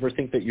 Never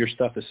think that your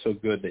stuff is so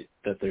good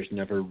that there's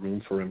never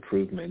room for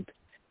improvement.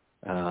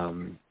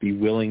 Be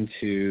willing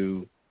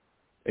to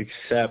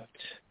accept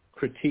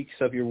critiques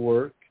of your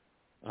work,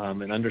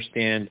 and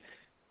understand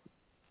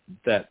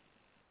that,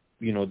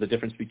 the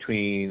difference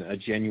between a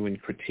genuine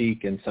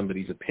critique and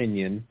somebody's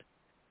opinion,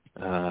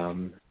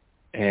 and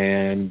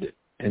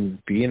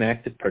be an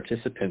active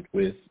participant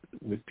with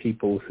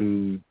people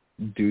who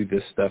do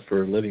this stuff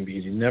for a living,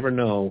 because you never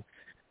know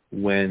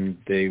when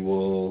they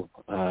will,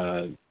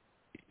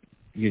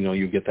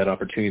 you get that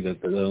opportunity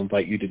that they'll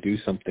invite you to do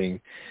something.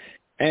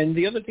 And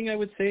the other thing I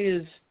would say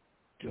is,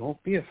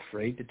 don't be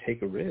afraid to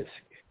take a risk.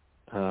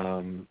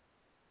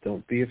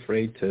 Don't be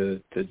afraid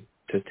to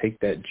take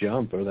that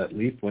jump or that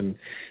leap when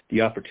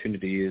the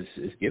opportunity is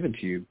given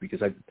to you,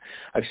 because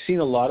I've seen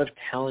a lot of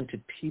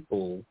talented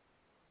people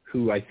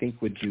who I think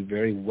would do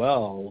very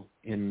well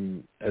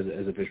as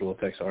a visual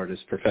effects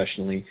artist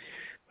professionally,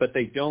 but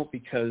they don't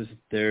because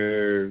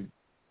they're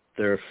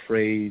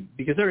afraid,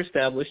 because they're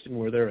established in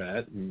where they're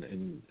at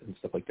and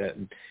stuff like that.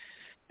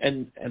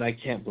 And I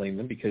can't blame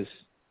them, because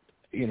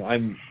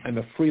I'm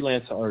a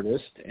freelance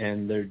artist,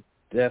 and there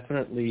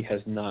definitely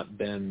has not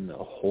been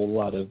a whole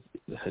lot of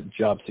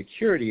job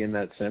security in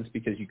that sense,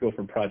 because you go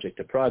from project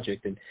to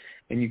project, and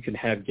you can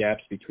have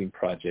gaps between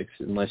projects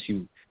unless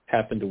you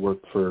happen to work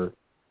for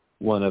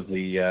one of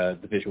the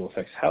visual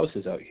effects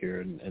houses out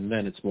here, and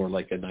then it's more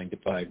like a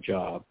 9-to-5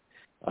 job.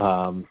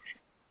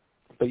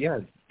 But yeah,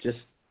 just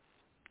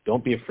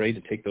don't be afraid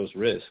to take those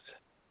risks.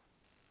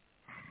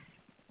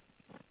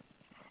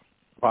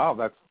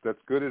 Wow, that's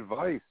good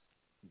advice.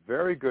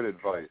 Very good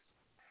advice.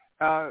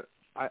 I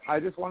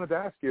just wanted to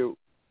ask you,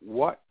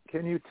 what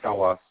can you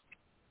tell us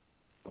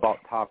about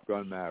Top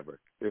Gun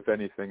Maverick, if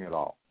anything at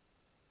all?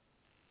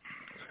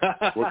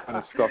 What kind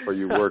of stuff are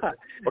you working?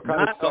 What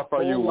kind of stuff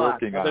are you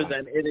working on? Other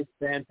than it is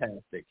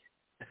fantastic.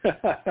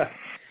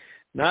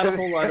 Not a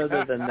whole lot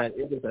other than that.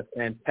 It is a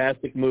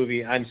fantastic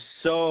movie. I'm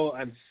so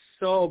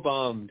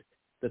bummed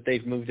that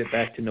they've moved it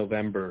back to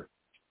November.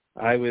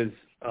 I was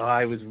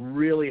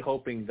really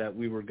hoping that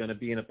we were going to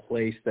be in a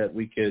place that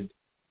we could,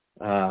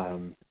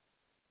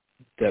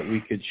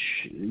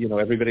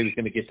 everybody was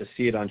going to get to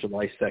see it on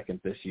July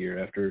 2nd this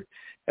year after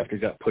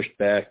it got pushed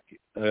back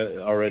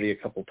already a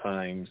couple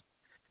times.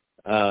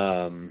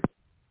 What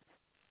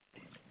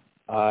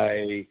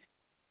a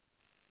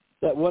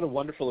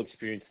wonderful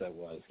experience that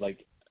was.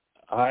 Like,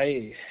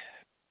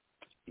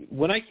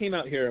 when I came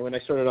out here, when I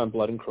started on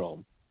Blood and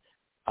Chrome,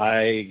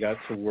 I got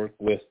to work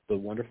with the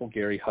wonderful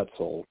Gary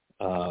Hutzel,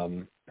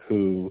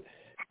 who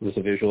was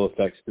a visual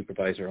effects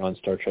supervisor on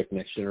Star Trek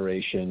Next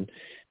Generation,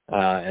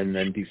 and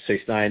then Deep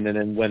Space Nine, and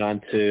then went on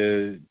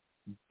to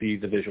be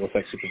the visual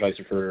effects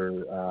supervisor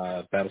for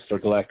Battlestar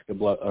Galactica,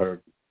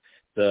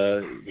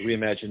 the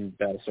reimagined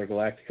Battlestar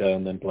Galactica,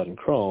 and then Blood and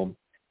Chrome,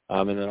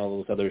 and then all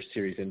those other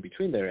series in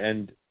between there.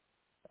 And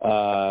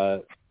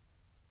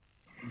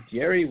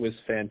Gary was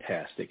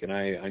fantastic, and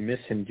I miss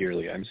him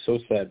dearly. I'm so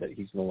sad that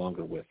he's no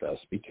longer with us,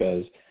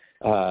 because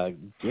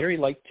Gary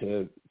liked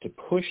to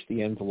push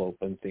the envelope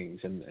and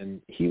things,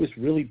 and he was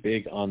really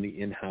big on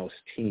the in-house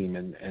team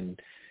and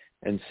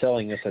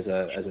selling us as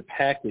a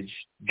package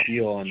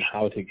deal on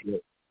how to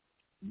get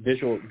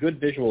good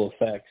visual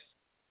effects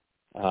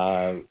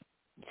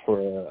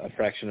for a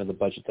fraction of the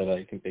budget that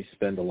I think they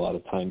spend a lot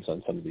of times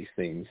on some of these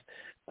things.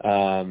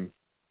 And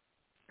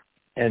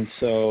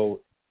so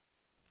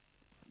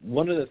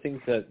one of the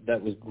things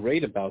that was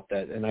great about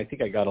that, and I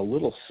think I got a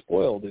little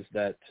spoiled, is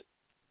that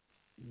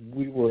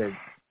we were a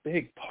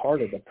big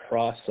part of the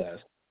process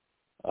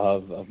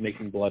of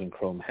making Blood and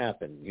Chrome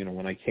happen.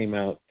 When I came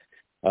out,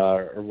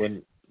 or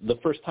when the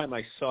first time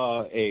I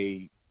saw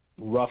a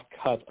rough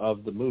cut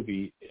of the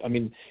movie, I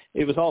mean,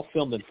 it was all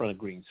filmed in front of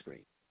green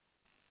screen.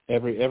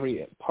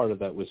 Every part of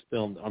that was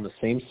filmed on the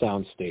same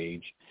sound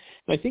stage.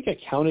 And I think I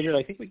counted it.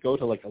 I think we go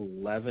to like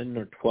 11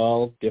 or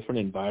 12 different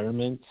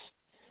environments,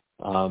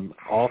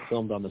 all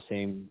filmed on the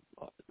same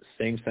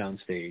sound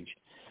stage.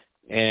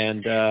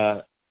 And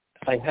I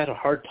had a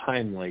hard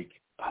time, like,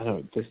 I don't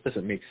know, this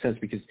doesn't make sense,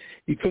 because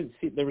you couldn't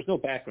see, there was no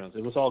backgrounds.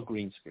 It was all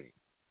green screen.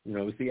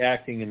 It was the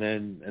acting and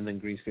then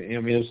green screen. I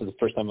mean, this was the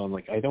first time I'm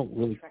like, I don't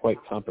really quite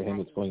comprehend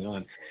what's going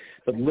on.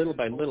 But little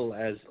by little,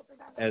 as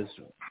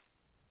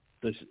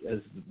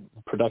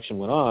production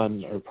went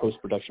on, or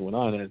post-production went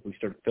on, and as we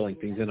started filling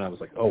things in, I was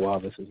like, oh, wow,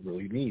 this is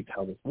really neat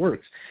how this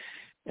works.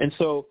 And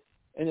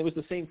it was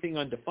the same thing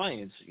on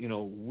Defiance.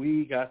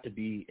 We got to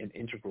be an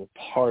integral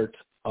part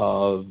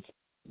of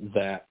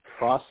that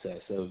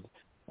process of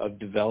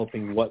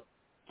developing what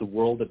the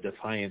world of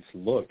Defiance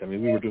looked. I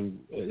mean, we were doing,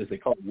 as they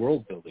call it,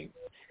 world building.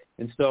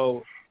 And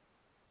so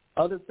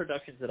other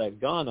productions that I've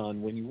gone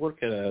on, when you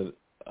work at a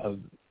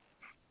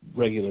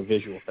regular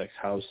visual effects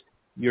house,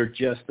 you're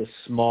just a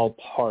small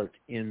part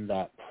in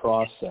that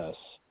process.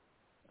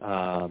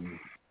 That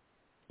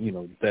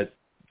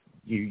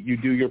you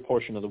do your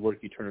portion of the work,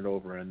 you turn it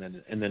over, and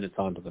then it's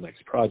on to the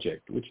next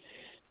project. Which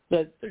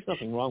there's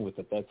nothing wrong with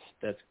it.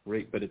 That's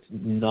great, but it's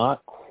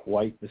not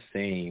quite the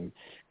same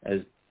as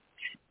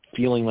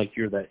feeling like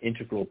you're that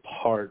integral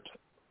part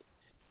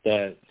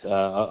that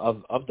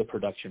of the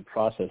production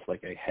process,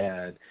 like I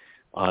had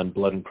on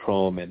Blood and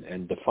Chrome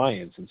and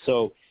Defiance. And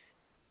so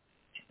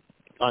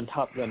on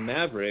Top Gun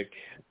Maverick,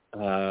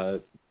 I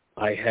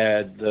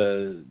had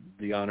the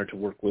honor to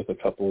work with a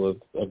couple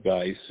of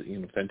guys,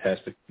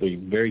 fantastically,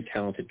 very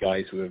talented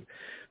guys who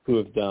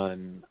have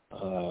done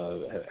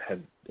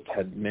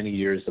had many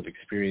years of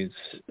experience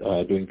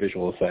doing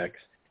visual effects.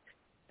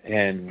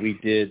 And we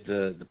did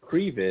the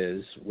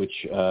previs,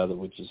 which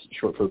is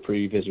short for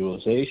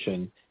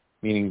pre-visualization,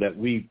 meaning that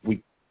we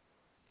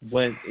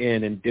went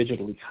in and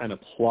digitally kind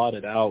of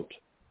plotted out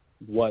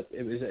what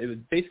it was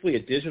basically a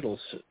digital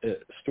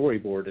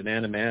storyboard, an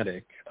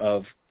animatic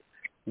of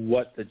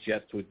what the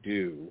jets would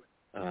do,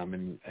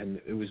 and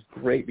it was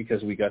great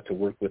because we got to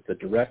work with the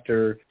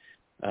director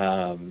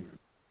on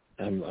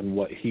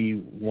what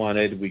he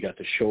wanted. We got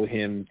to show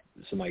him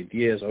some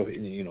ideas.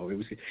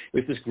 It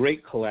was this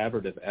great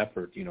collaborative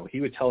effort. He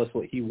would tell us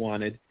what he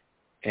wanted,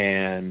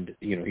 and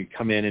he'd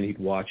come in and he'd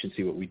watch and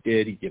see what we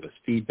did. He'd give us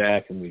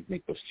feedback, and we'd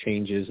make those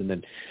changes, and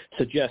then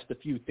suggest a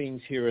few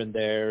things here and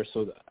there.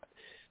 So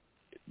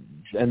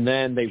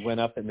then they went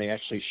up and they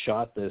actually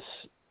shot this,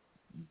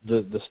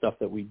 the stuff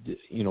that we did,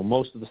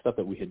 most of the stuff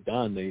that we had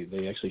done,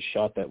 they actually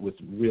shot that with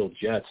real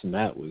jets, and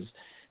that was,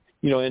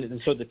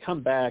 and so to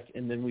come back,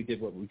 and then we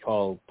did what we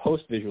call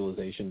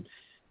post-visualization.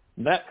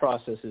 That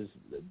process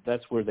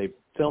that's where they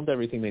filmed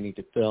everything they need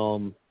to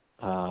film,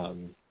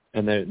 and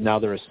now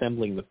they're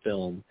assembling the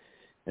film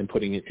and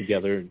putting it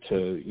together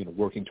to,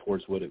 working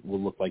towards what it will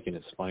look like in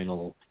its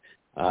final,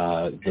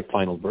 the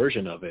final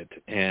version of it.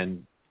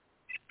 And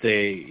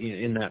they,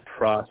 in that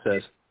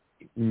process,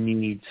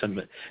 need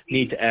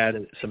to add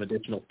some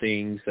additional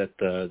things that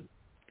the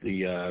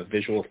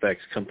visual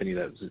effects company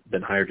that's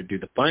been hired to do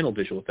the final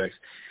visual effects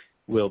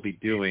will be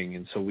doing.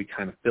 And so we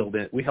kind of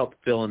we helped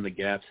fill in the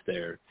gaps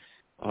there.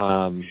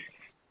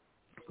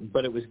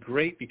 But it was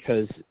great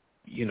because,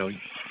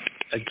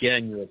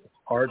 again, you're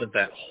part of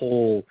that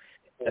whole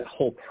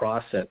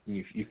process, and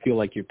you feel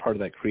like you're part of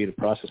that creative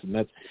process.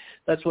 And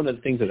that's one of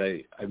the things that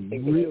I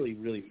really,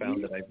 really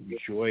found that I've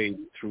enjoyed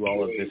through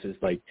all of this is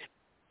like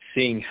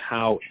seeing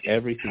how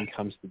everything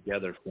comes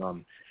together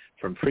from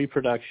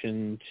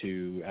pre-production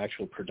to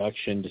actual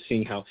production, to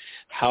seeing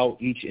how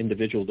each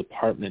individual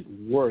department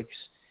works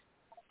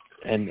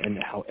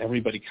and how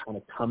everybody kind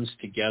of comes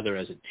together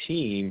as a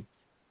team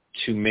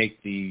to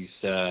make these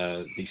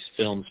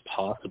films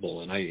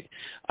possible. And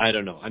I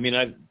don't know. I mean,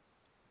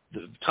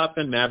 the Top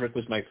Gun Maverick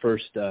was my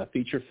first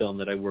feature film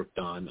that I worked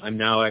on. I'm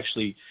now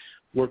actually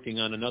working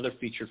on another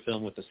feature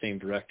film with the same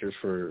director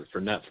for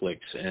Netflix,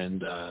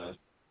 and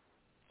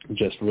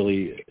just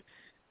really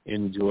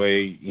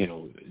enjoy,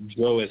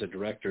 Joe as a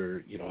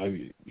director.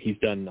 He's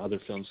done other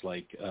films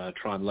like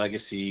Tron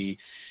Legacy,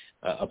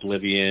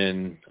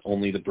 Oblivion,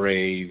 Only the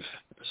Brave.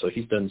 So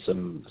he's done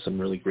some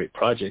really great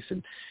projects,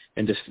 and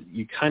just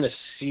you kind of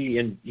see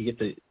and you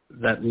get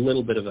that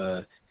little bit of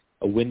a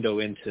window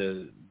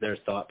into their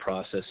thought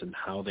process and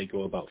how they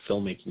go about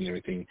filmmaking and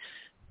everything,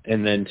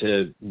 and then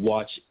to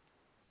watch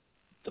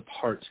the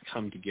parts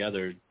come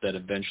together that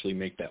eventually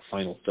make that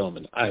final film.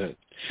 And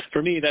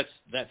for me,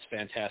 that's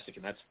fantastic,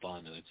 and that's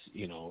fun, and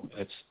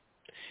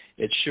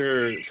it's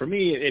sure for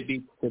me it'd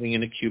be sitting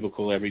in a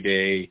cubicle every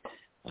day,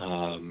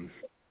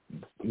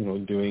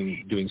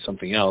 doing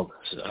something else,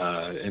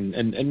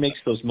 and makes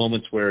those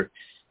moments where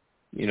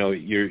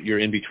you're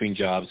in between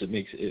jobs. It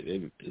makes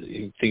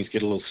things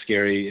get a little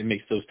scary. It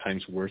makes those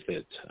times worth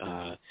it.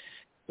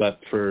 But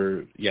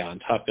on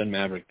Top Gun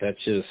Maverick, that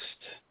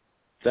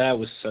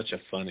was such a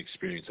fun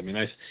experience. I mean,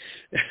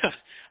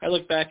 I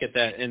look back at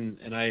that and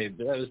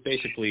that was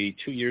basically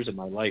 2 years of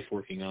my life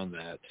working on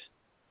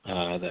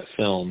that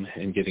film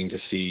and getting to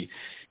see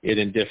it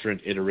in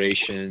different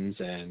iterations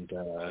and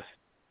to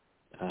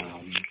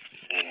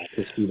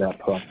see that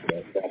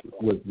process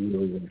was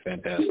really, really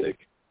fantastic.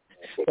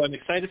 So I'm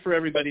excited for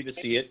everybody to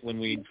see it when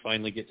we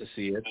finally get to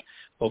see it.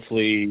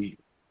 Hopefully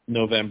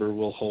November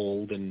will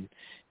hold and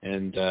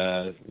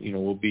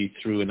we'll be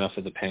through enough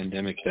of the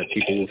pandemic that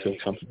people will feel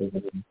comfortable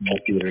in the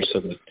theater so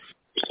that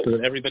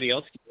everybody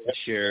else can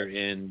share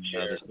in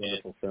this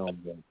wonderful film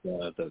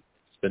that's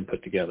been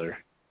put together.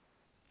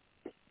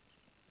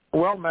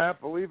 Well, Matt,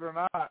 believe it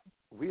or not,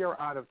 we are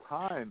out of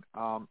time.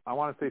 I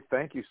want to say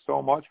thank you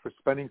so much for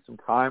spending some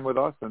time with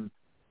us and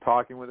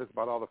talking with us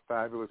about all the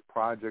fabulous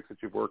projects that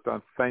you've worked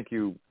on. Thank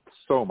you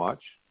so much.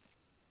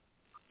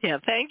 Yeah,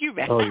 thank you,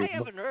 Matt. I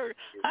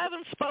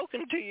haven't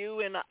spoken to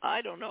you in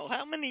I don't know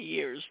how many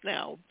years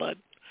now, but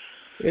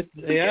it's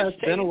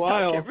been a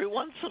while. Every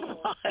once in a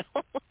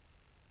while.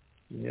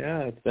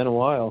 Yeah, it's been a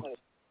while.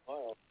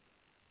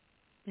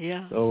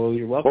 Yeah. So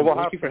you're welcome.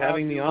 Thank you for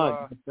having me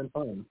on. It's been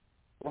fun.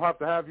 We'll have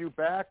to have you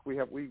back. We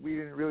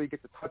didn't really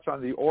get to touch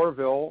on the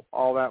Orville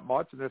all that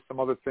much, and there's some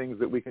other things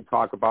that we can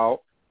talk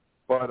about.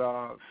 But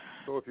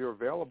so if you're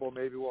available,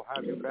 maybe we'll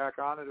have you back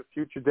on at a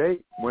future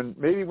date when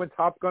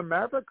Top Gun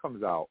Maverick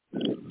comes out.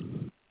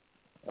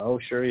 Oh,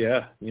 sure,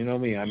 yeah. You know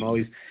me. I'm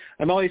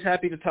always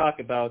happy to talk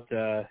about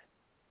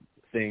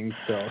things.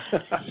 So.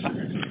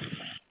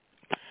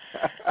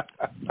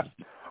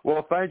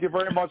 Well, thank you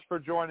very much for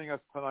joining us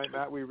tonight,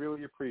 Matt. We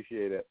really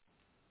appreciate it.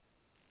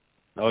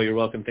 Oh, you're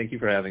welcome. Thank you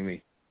for having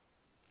me.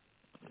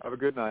 Have a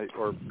good night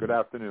or good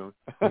afternoon.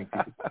 Thank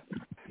you.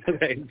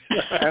 Thanks.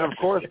 And of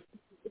course,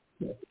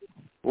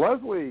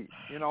 Leslie,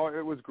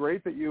 it was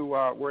great that you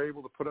were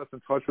able to put us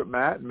in touch with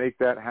Matt and make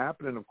that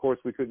happen. And, of course,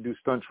 we couldn't do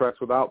Stunt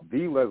Treks without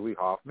the Leslie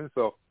Hoffman.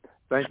 So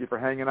thank you for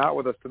hanging out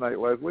with us tonight,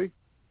 Leslie.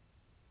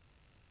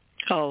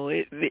 Oh,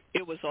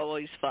 it was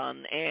always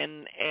fun.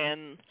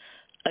 And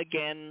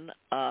again,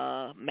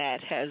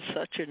 Matt has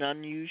such an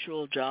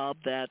unusual job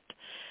that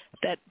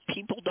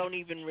people don't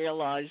even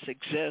realize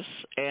exists.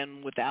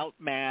 And without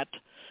Matt,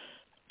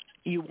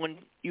 you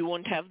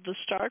wouldn't have the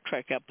Star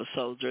Trek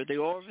episodes or the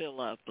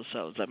Orville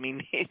episodes. I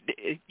mean,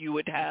 you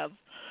would have,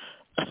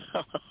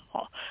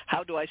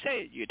 how do I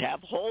say it? You'd have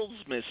holes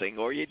missing,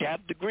 or you'd have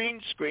the green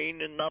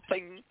screen and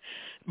nothing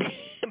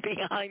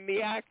behind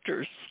the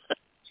actors.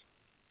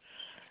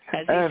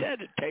 As he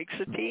said, it takes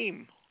a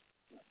team.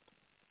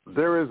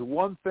 There is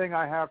one thing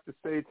I have to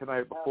say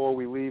tonight before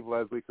we leave,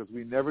 Leslie, because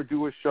we never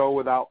do a show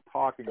without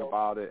talking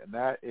about it, and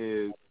that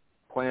is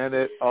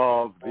Planet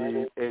of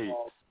the Apes.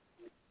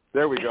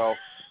 There we go.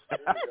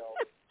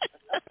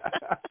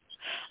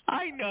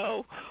 I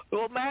know.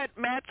 Well, Matt's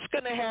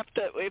going to have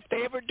to, if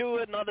they ever do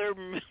another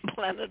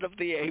Planet of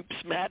the Apes,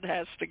 Matt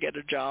has to get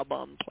a job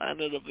on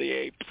Planet of the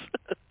Apes.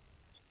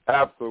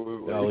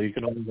 Absolutely. No, you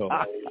can only go.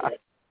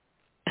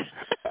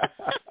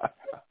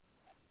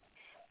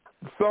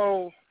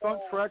 So, Stunt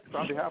Treks,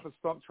 on behalf of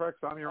Stunt Treks,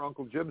 I'm your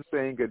Uncle Jim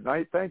saying good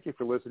night. Thank you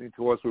for listening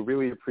to us. We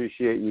really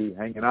appreciate you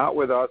hanging out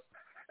with us.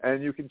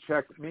 And you can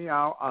check me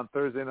out on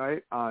Thursday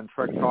night on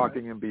Trek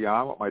Talking and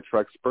Beyond with my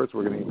Trek experts.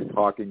 We're going to be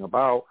talking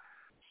about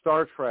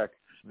Star Trek,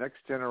 Next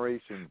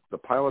Generation, the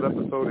pilot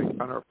episode,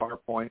 Encounter at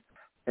Farpoint,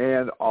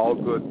 and All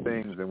Good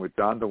Things. And with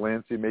Don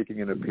Delancey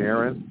making an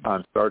appearance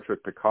on Star Trek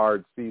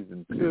Picard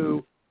Season 2,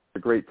 it's a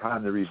great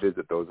time to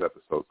revisit those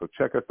episodes. So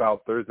check us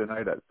out Thursday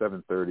night at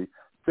 7:30.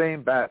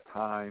 Same bat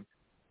time,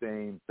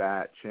 same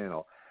bat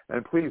channel.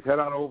 And please head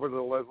on over to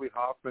the Leslie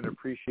Hoffman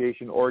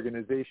Appreciation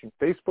Organization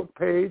Facebook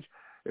page.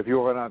 If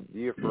you have an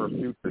idea for a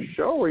future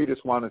show or you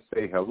just want to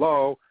say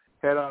hello,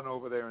 head on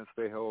over there and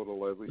say hello to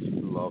Leslie. She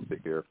would love to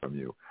hear from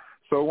you.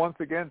 So once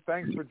again,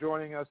 thanks for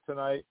joining us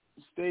tonight.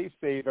 Stay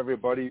safe,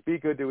 everybody. Be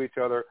good to each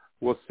other.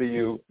 We'll see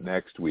you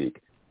next week.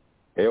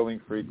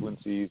 Hailing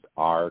frequencies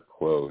are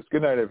closed.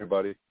 Good night,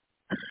 everybody.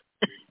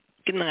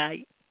 Good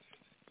night.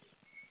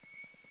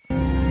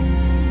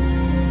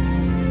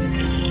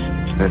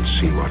 Let's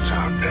see what's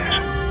out there.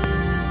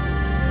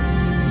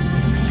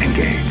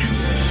 Engage.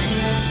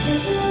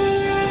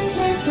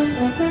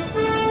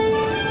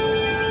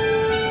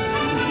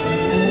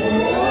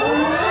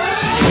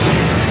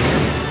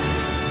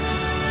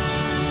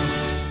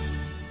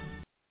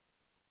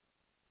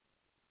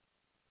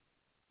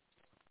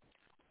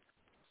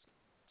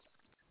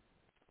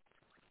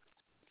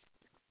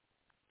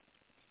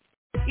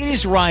 It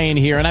is Ryan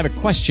here, and I have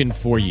a question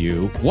for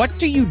you. What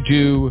do you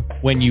do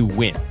when you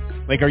win?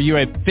 Like, are you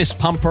a fist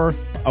pumper,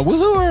 a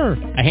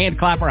woohooer, a hand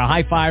clapper, a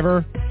high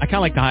fiver? I kind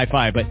of like the high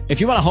five, but if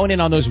you want to hone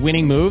in on those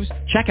winning moves,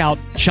 check out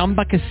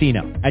Chumba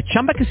Casino. At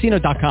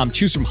ChumbaCasino.com,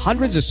 choose from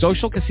hundreds of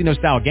social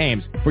casino-style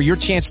games for your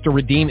chance to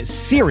redeem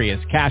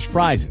serious cash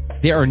prizes.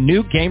 There are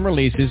new game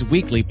releases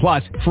weekly,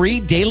 plus free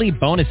daily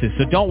bonuses,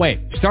 so don't wait.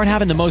 Start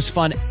having the most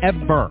fun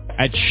ever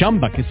at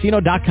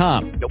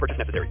ChumbaCasino.com. No purchase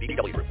necessary.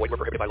 VGW. Void where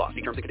prohibited by law.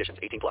 See terms and conditions.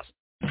 18+.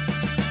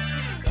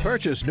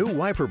 Purchase new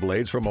wiper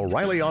blades from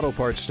O'Reilly Auto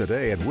Parts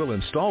today and we'll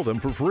install them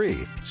for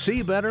free.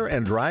 See better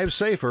and drive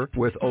safer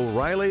with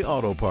O'Reilly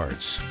Auto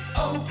Parts.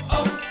 Oh,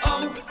 oh,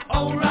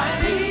 oh,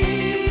 O'Reilly.